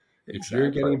it. If you're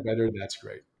Exactly. getting better, that's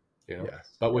great."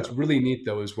 Yes. But what's Yeah. really neat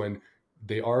though is when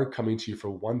they are coming to you for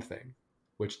one thing,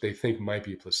 which they think might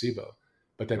be a placebo,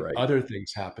 but then Right. other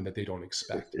things happen that they don't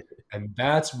expect. And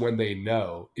that's when they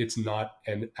know it's not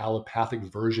an allopathic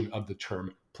version of the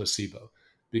term placebo,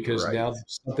 because Right. now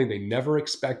something they never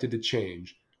expected to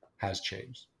change has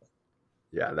changed.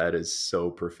 Yeah, that is so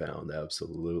profound.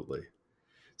 Absolutely.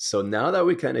 So now that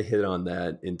we kind of hit on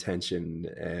that intention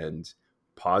and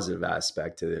positive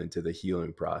aspect to the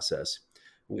healing process,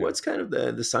 Yeah, what's kind of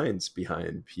the science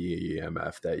behind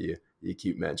PEMF that you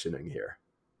keep mentioning here?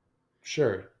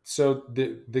 sure. So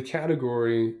the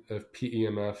category of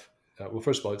PEMF, well,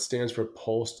 first of all, it stands for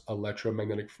pulsed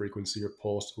electromagnetic frequency or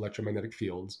pulsed electromagnetic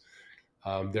fields.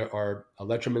 There are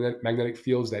electromagnetic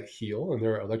fields that heal, and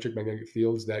there are electromagnetic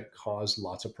fields that cause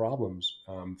lots of problems,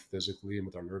 physically and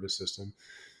with our nervous system.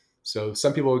 So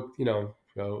some people, go,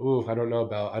 "Ooh, I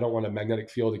don't want a magnetic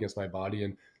field against my body."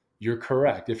 And you're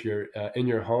correct. If you're in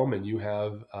your home and you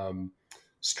have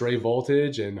stray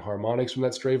voltage and harmonics from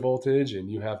that stray voltage, and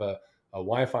you have a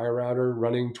Wi-Fi router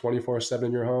running 24/7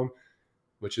 in your home,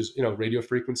 which is, radio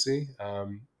frequency,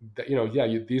 that,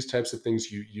 yeah, these types of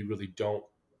things you really don't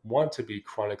want to be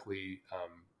chronically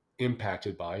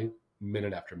impacted by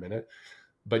minute after minute.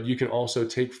 But you can also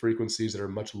take frequencies that are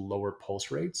much lower pulse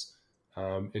rates.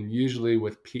 And usually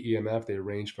with PEMF, they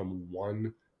range from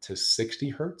 1 to 60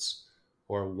 hertz,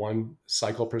 or 1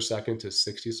 cycle per second to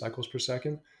 60 cycles per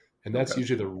second. And that's Okay.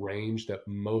 usually the range that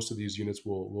most of these units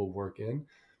will work in.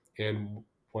 And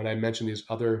when I mention these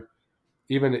other,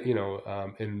 even,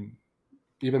 in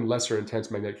even lesser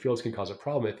intense magnetic fields can cause a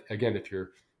problem. Again, if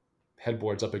your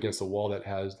headboard's up against a wall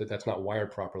that's not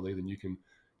wired properly, then you can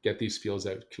get these fields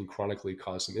that can chronically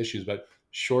cause some issues. But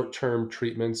short-term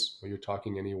treatments, where you're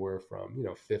talking anywhere from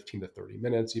 15 to 30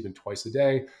 minutes, even twice a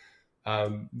day,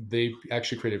 they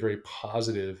actually create a very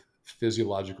positive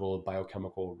physiological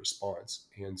biochemical response.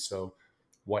 And so,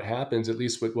 what happens, at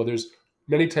least with, well, there's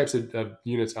many types of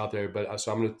units out there, but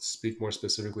so I'm going to speak more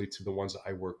specifically to the ones that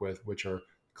I work with, which are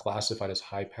classified as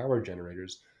high power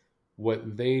generators.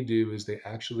 What they do is they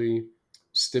actually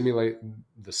stimulate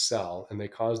the cell, and they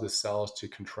cause the cells to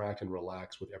contract and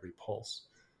relax with every pulse.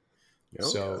 Okay.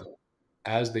 So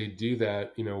as they do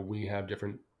that, we have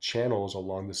different channels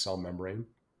along the cell membrane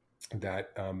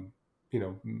that,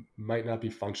 might not be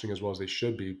functioning as well as they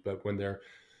should be, but when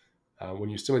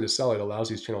you stimulate the cell, it allows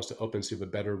these channels to open, so you have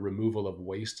a better removal of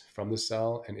waste from the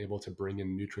cell and able to bring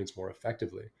in nutrients more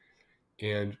effectively.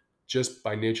 And just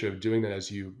by nature of doing that, as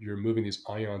you're moving these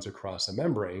ions across the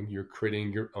membrane, you're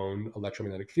creating your own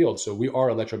electromagnetic field. So we are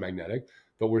electromagnetic,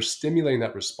 but we're stimulating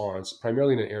that response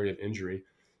primarily in an area of injury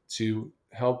to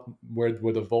help where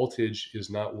the voltage is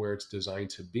not where it's designed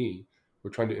to be.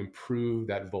 We're trying to improve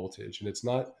that voltage. And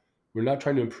we're not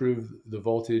trying to improve the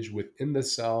voltage within the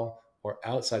cell or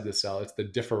outside the cell. It's the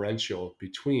differential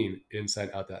between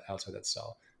outside that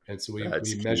cell. And so we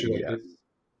That's measure key. that.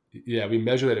 Yes. Yeah, we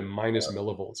measure that in minus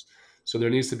millivolts. So there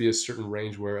needs to be a certain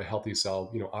range where a healthy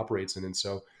cell, operates in. And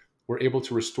so we're able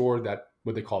to restore that,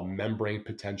 what they call membrane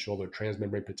potential or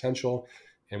transmembrane potential.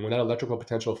 And when that electrical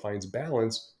potential finds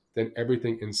balance, then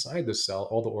everything inside the cell,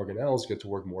 all the organelles, get to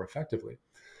work more effectively.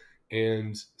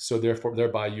 And so therefore,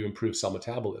 thereby you improve cell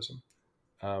metabolism.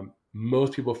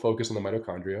 Most people focus on the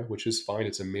mitochondria, which is fine.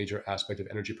 It's a major aspect of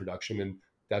energy production, and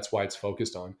that's why it's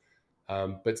focused on.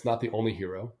 But it's not the only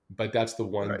hero. But that's the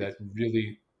one Right. that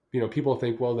really, people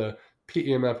think, well, the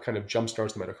PEMF kind of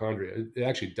jumpstarts the mitochondria. It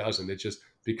actually doesn't. It's just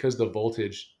because the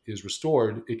voltage is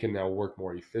restored, it can now work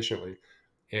more efficiently.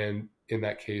 And in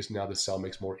that case, now the cell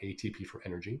makes more ATP for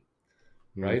energy,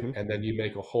 right? Hmm. And then you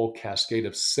make a whole cascade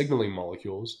of signaling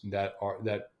molecules that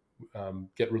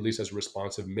get released as a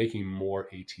response of making more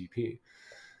ATP.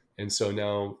 And so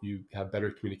now you have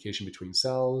better communication between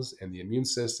cells and the immune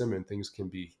system, and things can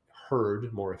be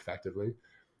heard more effectively.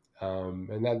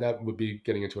 And that would be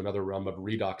getting into another realm of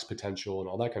redox potential and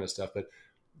all that kind of stuff. But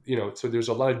so there's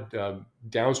a lot of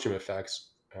downstream effects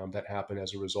that happen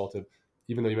as a result of,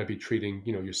 even though you might be treating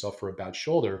yourself for a bad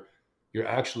shoulder, you're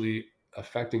actually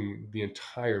affecting the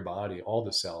entire body, all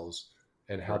the cells,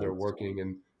 and how they're Right.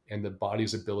 working, and the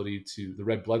body's ability to, the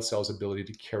red blood cells' ability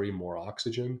to carry more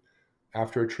oxygen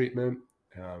after a treatment.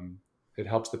 Um, it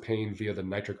helps the pain via the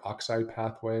nitric oxide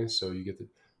pathway, so you get to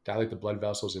dilate the blood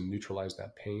vessels and neutralize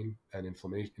that pain and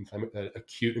inflammation, that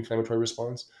acute inflammatory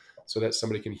response, so that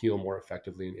somebody can heal more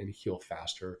effectively and heal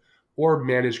faster or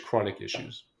manage chronic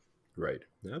issues. Right.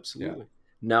 Yeah. Absolutely.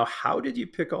 Now, how did you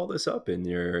pick all this up in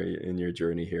your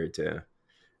journey here to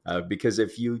because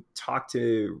if you talk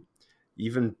to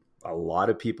even a lot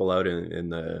of people out in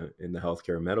the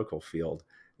healthcare and medical field,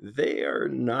 they are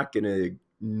not going to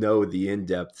know the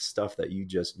in-depth stuff that you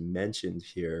just mentioned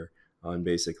here on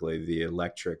basically the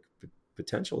electric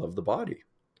potential of the body.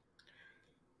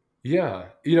 Yeah.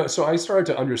 So I started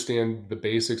to understand the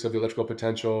basics of the electrical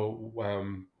potential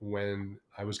when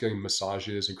I was getting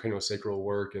massages and craniosacral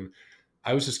work. And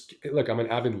I was just, look, I'm an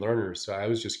avid learner. So I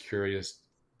was just curious.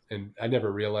 And I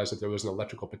never realized that there was an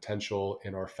electrical potential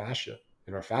in our fascia,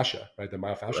 right? The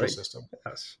myofascial Right. system.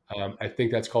 Yes. I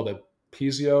think that's called a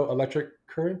piezoelectric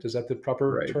current. Is that the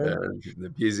proper Right. term? The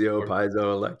piezo, Or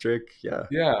piezoelectric. Yeah.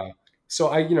 yeah. So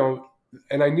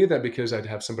and I knew that because I'd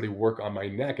have somebody work on my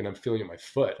neck and I'm feeling it in my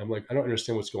foot. I'm like, I don't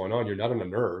understand what's going on. You're not on a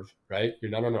nerve, right?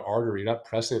 You're not on an artery. You're not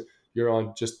pressing. You're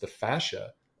on just the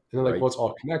fascia. And they're like, Right. well, it's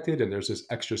all connected. And there's this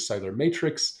extracellular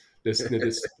matrix, this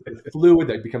fluid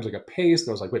that becomes like a paste.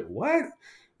 And I was like, wait, what?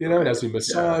 And Right. as we Yeah.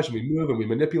 massage and we move and we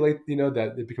manipulate,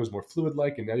 that it becomes more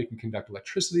fluid-like, and now you can conduct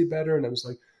electricity better. And I was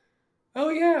like, oh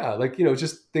yeah, like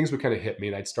just things would kind of hit me,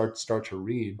 and I'd start to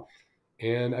read.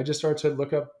 And I just started to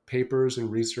look up papers and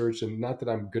research, and not that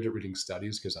I'm good at reading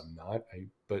studies, because I'm not.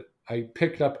 But I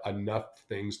picked up enough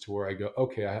things to where I go,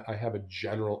 okay, I have a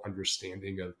general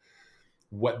understanding of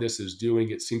what this is doing.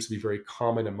 It seems to be very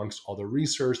common amongst all the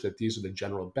research that these are the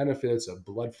general benefits of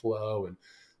blood flow and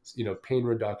pain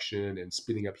reduction and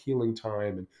speeding up healing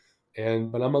time.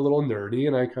 But I'm a little nerdy,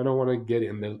 and I kind of want to get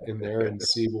in there and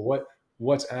see, well,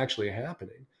 what's actually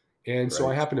happening. And so I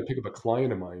Right. happened to pick up a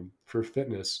client of mine for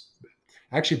fitness.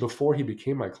 Actually, before he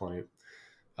became my client,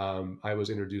 I was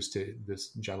introduced to this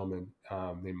gentleman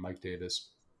named Mike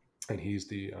Davis, and he's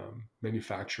the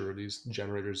manufacturer of these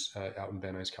generators out in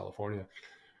Van Nuys, California.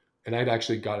 And I'd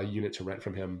actually got a unit to rent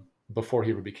from him before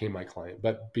he ever became my client.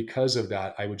 But because of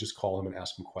that, I would just call him and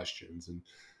ask him questions, and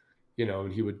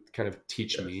he would kind of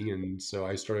teach Yes. me. And so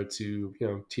I started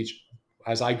to, teach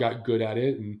as I got good at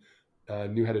it, and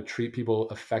knew how to treat people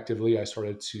effectively.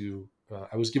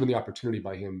 I was given the opportunity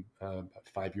by him about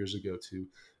 5 years ago to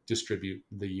distribute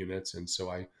the units. And so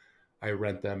I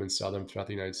rent them and sell them throughout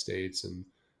the United States. And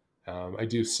I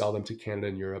do sell them to Canada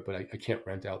and Europe, but I can't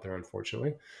rent out there,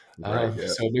 unfortunately. Right. Yeah.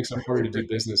 So it makes it harder to do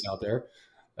business out there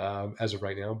as of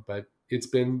right now. But it's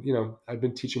been, I've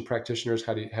been teaching practitioners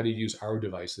how to use our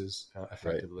devices Right.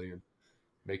 effectively and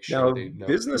make sure Now, they know.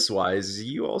 business wise,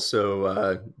 you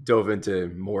also dove into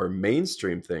more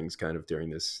mainstream things kind of during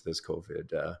this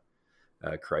COVID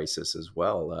crisis as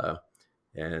well.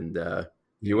 And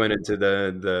you Yeah. went into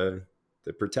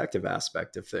the protective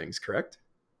aspect of things, correct?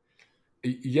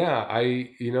 Yeah,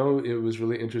 it was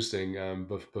really interesting.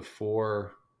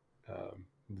 Before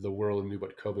the world knew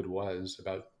what COVID was,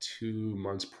 about 2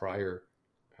 months prior,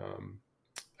 um,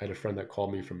 I had a friend that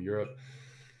called me from Europe,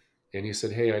 and he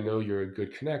said, "Hey, I know you're a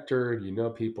good connector. You know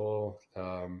people.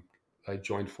 I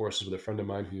joined forces with a friend of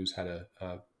mine who's had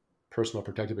a personal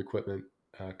protective equipment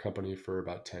company for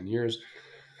about 10 years.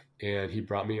 And he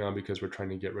brought me on because we're trying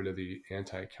to get rid of the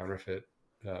anti-counterfeit,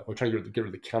 we're trying to get rid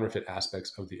of the counterfeit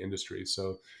aspects of the industry.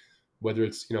 So whether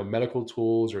it's, medical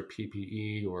tools or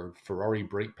PPE or Ferrari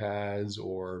brake pads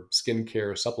or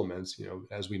skincare supplements,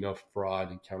 as we know, fraud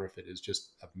and counterfeit is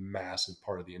just a massive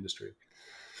part of the industry.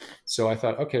 So I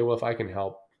thought, okay, well, if I can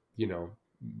help, you know,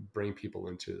 bring people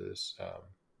into this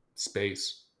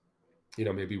space,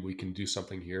 maybe we can do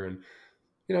something here. And,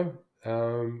 you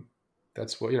know,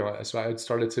 that's what, so I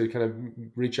started to kind of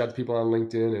reach out to people on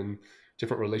LinkedIn and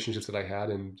different relationships that I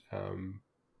had. And,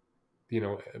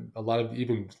 a lot of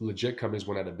even legit companies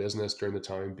went out of business during the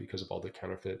time because of all the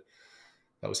counterfeit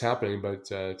that was happening. But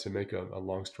to make a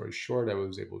long story short, I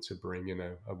was able to bring in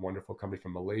a wonderful company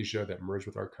from Malaysia that merged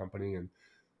with our company. And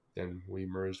then we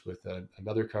merged with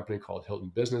another company called Hilton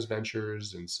Business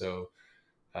Ventures. And so,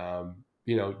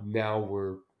 now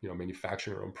we're,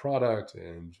 manufacturing our own product,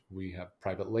 and we have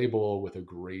private label with a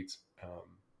great,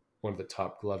 one of the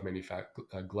top glove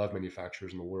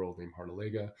manufacturers in the world named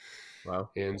Hartalega. Wow.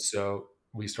 And so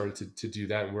we started to do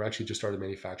that. And we're actually just started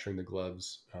manufacturing the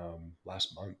gloves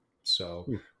last month. So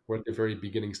Hmm. we're at the very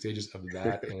beginning stages of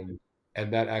that.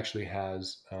 And that actually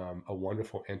has a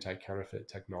wonderful anti-counterfeit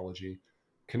technology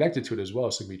connected to it as well.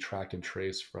 So it can be tracked and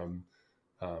traced from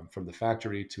the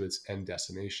factory to its end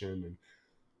destination.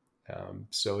 And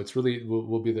so it's really,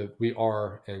 we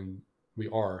are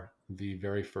the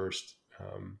very first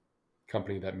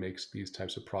company that makes these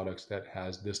types of products that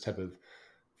has this type of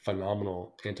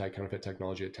phenomenal anti-counterfeit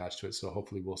technology attached to it. So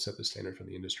hopefully we'll set the standard for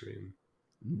the industry and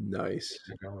Nice.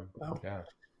 get going. Wow.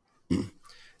 Yeah.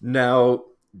 Now,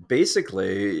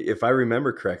 basically, if I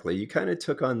remember correctly, you kind of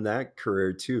took on that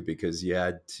career too because you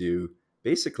had to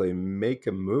basically make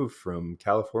a move from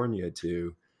California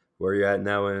to where you're at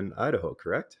now in Idaho,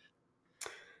 correct?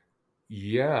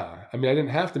 Yeah. I mean, I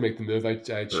didn't have to make the move. I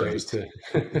chose Right.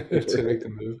 to, to make the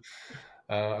move.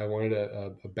 I wanted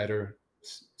a better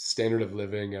standard of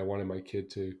living. I wanted my kid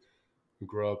to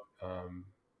grow up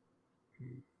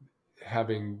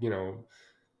having,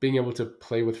 being able to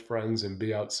play with friends and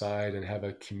be outside and have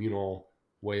a communal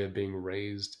way of being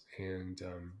raised, and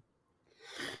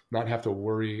not have to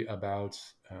worry about,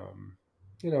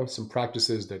 some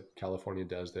practices that California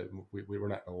does that we were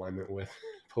not in alignment with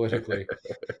politically.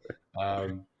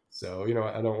 So,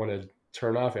 I don't want to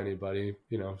turn off anybody,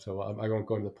 so I won't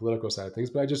go into the political side of things,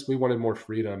 but we wanted more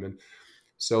freedom. And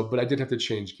so, but I did have to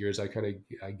change gears. I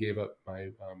gave up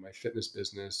my fitness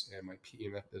business and my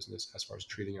PEMF business as far as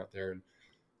treating out there, and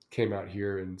came out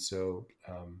here. And so,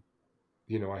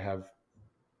 I have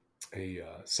a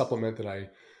supplement that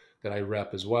I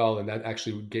rep as well, and that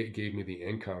actually gave me the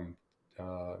income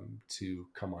to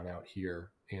come on out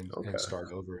here and Okay.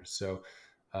 start over. So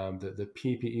the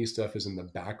PPE stuff is in the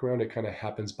background; it kind of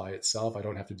happens by itself. I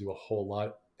don't have to do a whole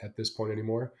lot at this point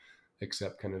anymore,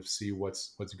 except kind of see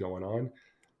what's going on.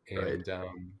 Right.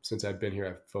 And since I've been here,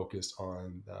 I've focused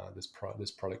on this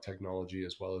product technology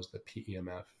as well as the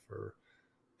PEMF for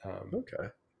um, Okay.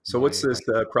 So what's my this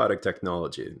product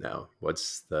technology now?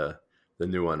 What's the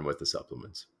new one with the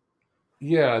supplements?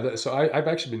 Yeah, so I've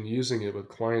actually been using it with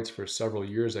clients for several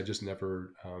years. I just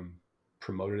never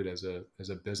promoted it as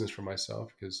a business for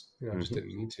myself because I just Hmm.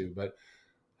 didn't need to. But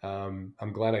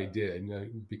I'm glad I did.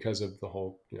 Because of the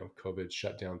whole COVID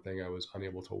shutdown thing. I was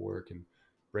unable to work and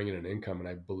bring in an income,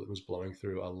 and was blowing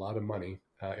through a lot of money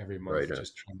every Right. month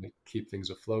just trying to keep things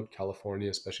afloat. California,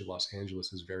 especially Los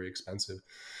Angeles, is very expensive.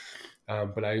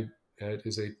 But it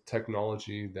is a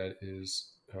technology that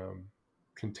is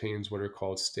contains what are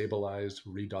called stabilized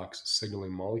redox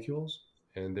signaling molecules,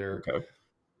 and they're Okay.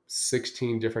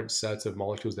 16 different sets of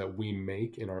molecules that we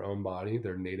make in our own body.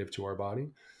 They're native to our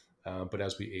body, but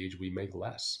as we age, we make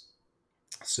less.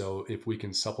 So if we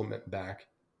can supplement back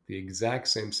the exact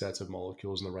same sets of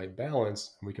molecules in the right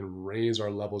balance, and we can raise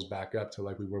our levels back up to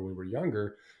like we were when we were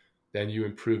younger, then you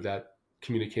improve that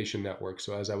communication network.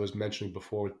 So as I was mentioning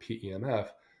before with PEMF,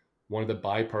 one of the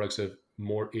byproducts of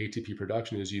more ATP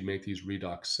production is you make these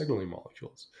redox signaling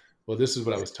molecules. Well, this is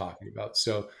what I was talking about.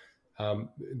 So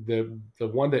the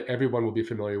one that everyone will be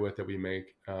familiar with that we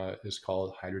make is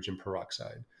called hydrogen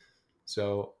peroxide.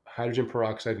 So hydrogen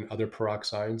peroxide and other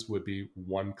peroxides would be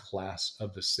one class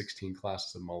of the 16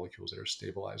 classes of molecules that are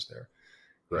stabilized there.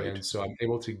 Right. And so I'm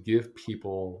able to give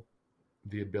people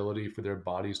the ability for their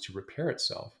bodies to repair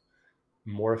itself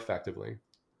more effectively.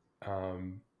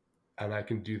 Um, and I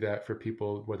can do that for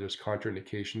people where there's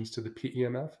contraindications to the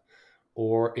PEMF,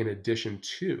 or in addition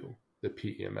to the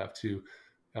PEMF to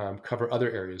cover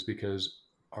other areas, because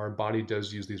our body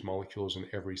does use these molecules in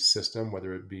every system,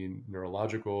 whether it be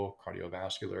neurological,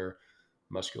 cardiovascular,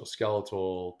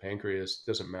 musculoskeletal, pancreas,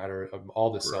 doesn't matter.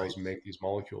 All the cells Right. make these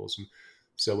molecules. And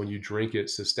so when you drink it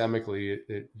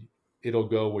systemically, it'll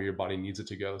go where your body needs it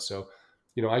to go. So,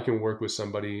 I can work with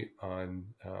somebody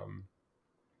on,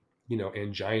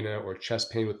 angina or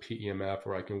chest pain with PEMF,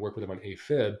 or I can work with them on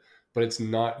AFib, but it's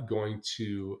not going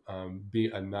to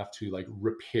be enough to like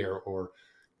repair or,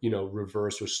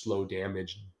 reverse or slow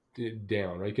damage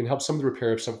down. Right? You can help some of the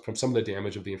repair from some of the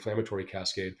damage of the inflammatory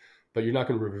cascade, but you're not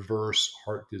going to reverse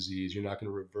heart disease. You're not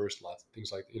going to reverse lots of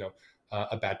things like,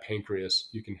 a bad pancreas.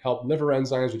 You can help liver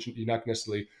enzymes, which you're not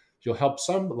necessarily, you'll help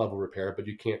some level repair, but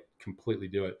you can't completely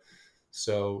do it.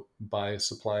 So by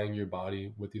supplying your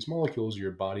body with these molecules,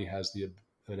 your body has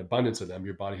an abundance of them.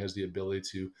 Your body has the ability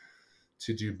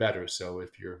to do better. So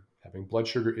if you're having blood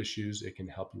sugar issues, it can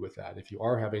help you with that. If you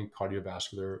are having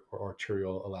cardiovascular or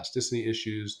arterial elasticity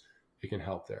issues, it can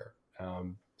help there.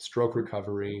 Stroke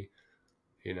recovery,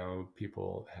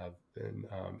 people have been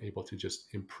able to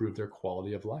just improve their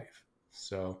quality of life.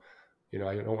 So, I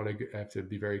don't want to have to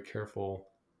be very careful,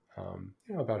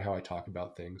 about how I talk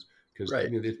about things, because Right.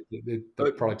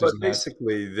 the product does But not.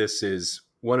 basically, this is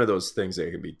one of those things that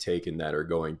can be taken that are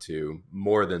going to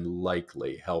more than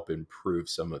likely help improve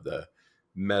some of the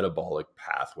metabolic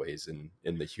pathways in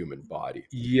the human body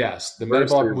Yes, the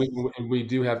metabolic, versus we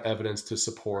do have evidence to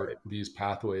support right. these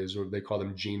pathways, or they call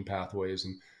them gene pathways.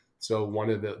 And so one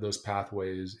of those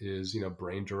pathways is,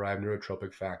 brain-derived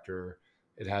neurotropic factor.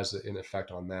 It has an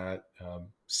effect on that.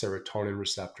 Serotonin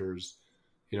receptors,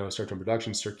 serotonin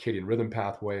production, circadian rhythm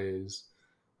pathways,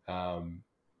 um,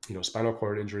 spinal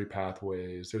cord injury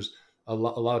pathways. There's a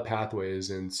lot of pathways,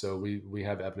 and so we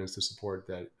have evidence to support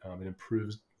that it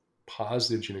improves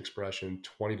positive gene expression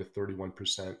 20 to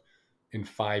 31% in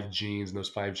 5 genes, and those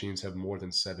 5 genes have more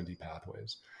than 70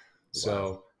 pathways. Wow.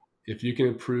 So if you can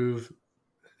improve,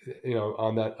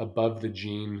 on that above the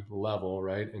gene level,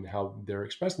 right, and how they're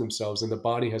expressing themselves, then the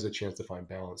body has a chance to find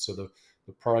balance. So the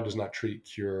product does not treat,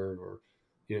 cure, or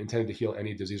intended to heal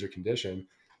any disease or condition.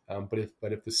 But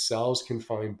if the cells can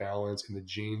find balance and the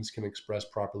genes can express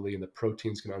properly and the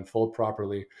proteins can unfold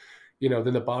properly,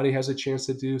 then the body has a chance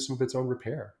to do some of its own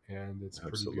repair, and it's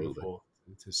pretty Absolutely. beautiful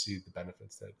to see the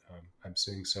benefits that I'm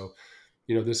seeing. So,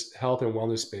 this health and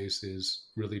wellness space is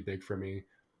really big for me,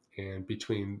 and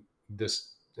between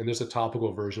this, and there's a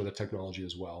topical version of the technology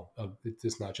as well.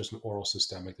 It's not just an oral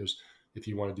systemic. If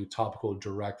you want to do topical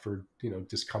direct for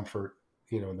discomfort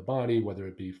in the body, whether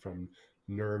it be from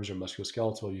nerves or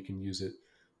musculoskeletal, you can use it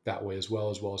that way, as well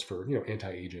as for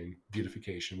anti-aging,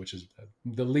 beautification, which is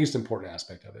the least important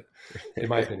aspect of it, in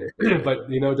my opinion. But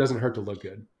it doesn't hurt to look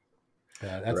good.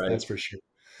 Right. That's for sure.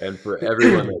 And for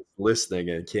everyone that's listening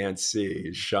and can't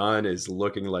see, Shawn is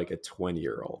looking like a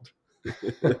 20-year-old.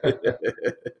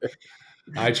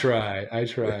 I try.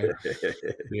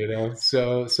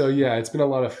 So yeah, it's been a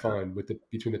lot of fun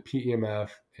between the PEMF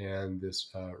and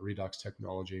this redox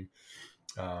technology.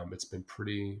 It's been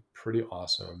pretty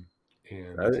awesome.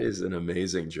 That And is an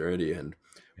amazing journey. And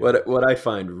yeah, what I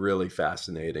find really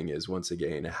fascinating is once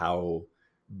again how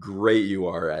great you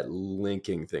are at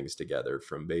linking things together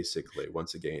from basically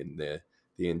once again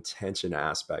the intention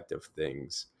aspect of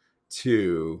things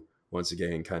to once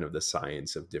again kind of the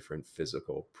science of different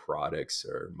physical products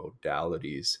or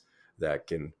modalities that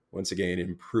can once again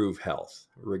improve health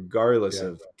regardless yeah,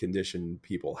 of condition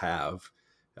people have.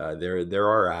 There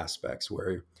are aspects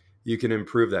where you can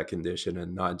improve that condition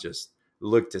and not just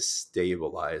look to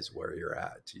stabilize where you're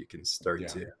at. You can start yeah,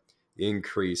 to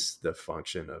increase the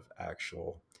function of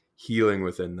actual healing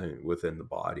within the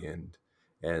body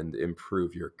and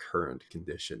improve your current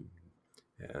condition.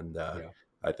 And yeah.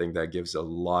 I think that gives a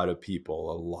lot of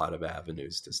people a lot of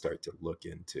avenues to start to look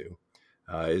into.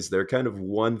 Is there kind of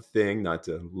one thing, not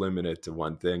to limit it to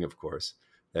one thing, of course,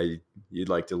 that you'd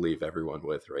like to leave everyone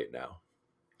with right now?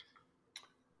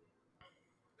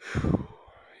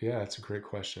 Yeah, it's a great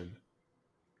question.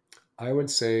 I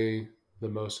would say the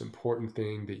most important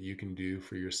thing that you can do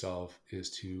for yourself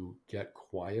is to get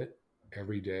quiet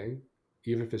every day,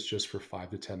 even if it's just for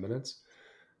 5 to 10 minutes.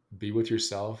 Be with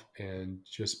yourself and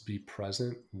just be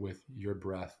present with your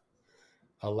breath.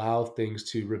 Allow things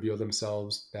to reveal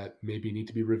themselves that maybe need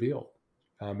to be revealed.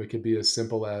 It could be as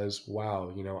simple as,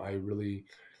 wow, I really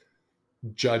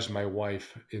judged my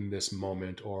wife in this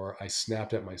moment, or I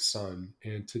snapped at my son.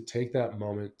 And to take that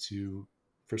moment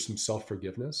for some self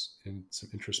forgiveness and some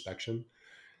introspection.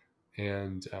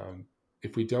 And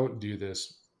if we don't do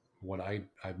this, what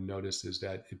I've noticed is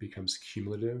that it becomes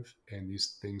cumulative, and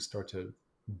these things start to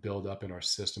build up in our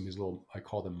system. These little, I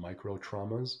call them micro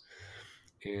traumas,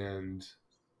 and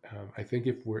I think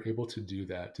if we're able to do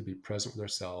that, to be present with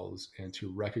ourselves and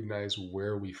to recognize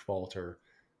where we falter,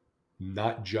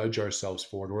 not judge ourselves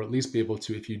for it, or at least be able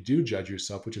to, if you do judge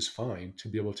yourself, which is fine, to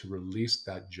be able to release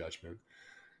that judgment,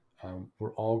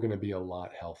 we're all going to be a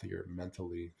lot healthier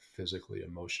mentally, physically,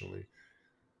 emotionally.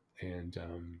 And,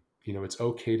 it's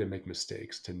okay to make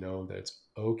mistakes, to know that it's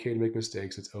okay to make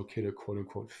mistakes. It's okay to quote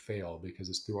unquote fail, because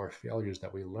it's through our failures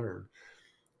that we learn.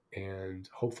 And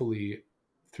hopefully,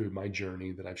 through my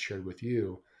journey that I've shared with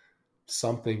you,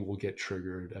 something will get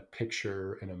triggered, a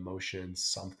picture, an emotion,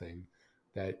 something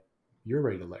that you're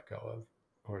ready to let go of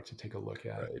or to take a look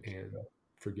at Right. and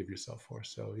forgive yourself for.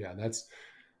 So yeah,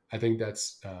 I think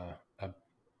that's a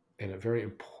very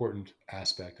important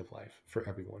aspect of life for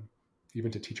everyone,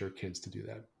 even to teach our kids to do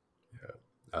that. Yeah.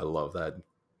 I love that.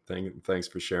 Thanks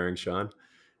for sharing, Shawn. Oh,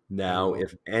 you're Now,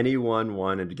 if welcome. anyone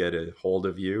wanted to get a hold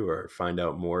of you or find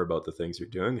out more about the things you're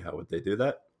doing, how would they do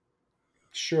that?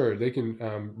 Sure, they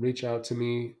can reach out to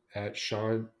me at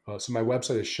Shawn. So my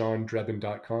website is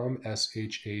shawndreben.com,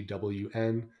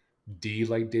 SHAWN, D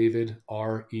like David,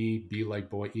 REB like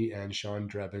boy, EN,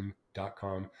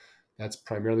 shawndreben.com. That's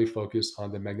primarily focused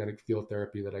on the magnetic field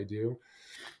therapy that I do.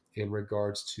 In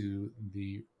regards to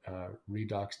the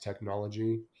redox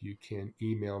technology, you can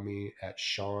email me at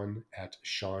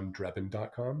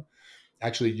shawn@shawndreben.com.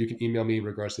 Actually, you can email me in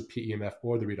regards to PEMF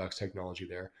or the redox technology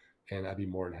there, and I'd be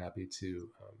more than happy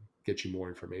to get you more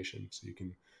information so you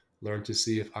can learn to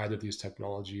see if either of these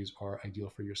technologies are ideal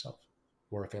for yourself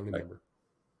or a family member.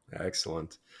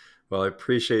 Excellent. Well, I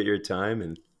appreciate your time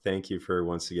and thank you for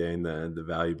once again the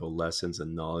valuable lessons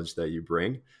and knowledge that you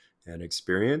bring and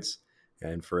experience.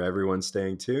 And for everyone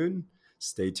staying tuned,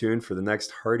 stay tuned for the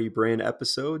next Hardy Brain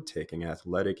episode, taking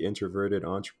athletic, introverted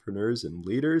entrepreneurs and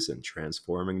leaders and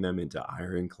transforming them into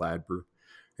ironclad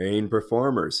brain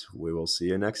performers. We will see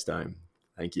you next time.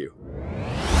 Thank you.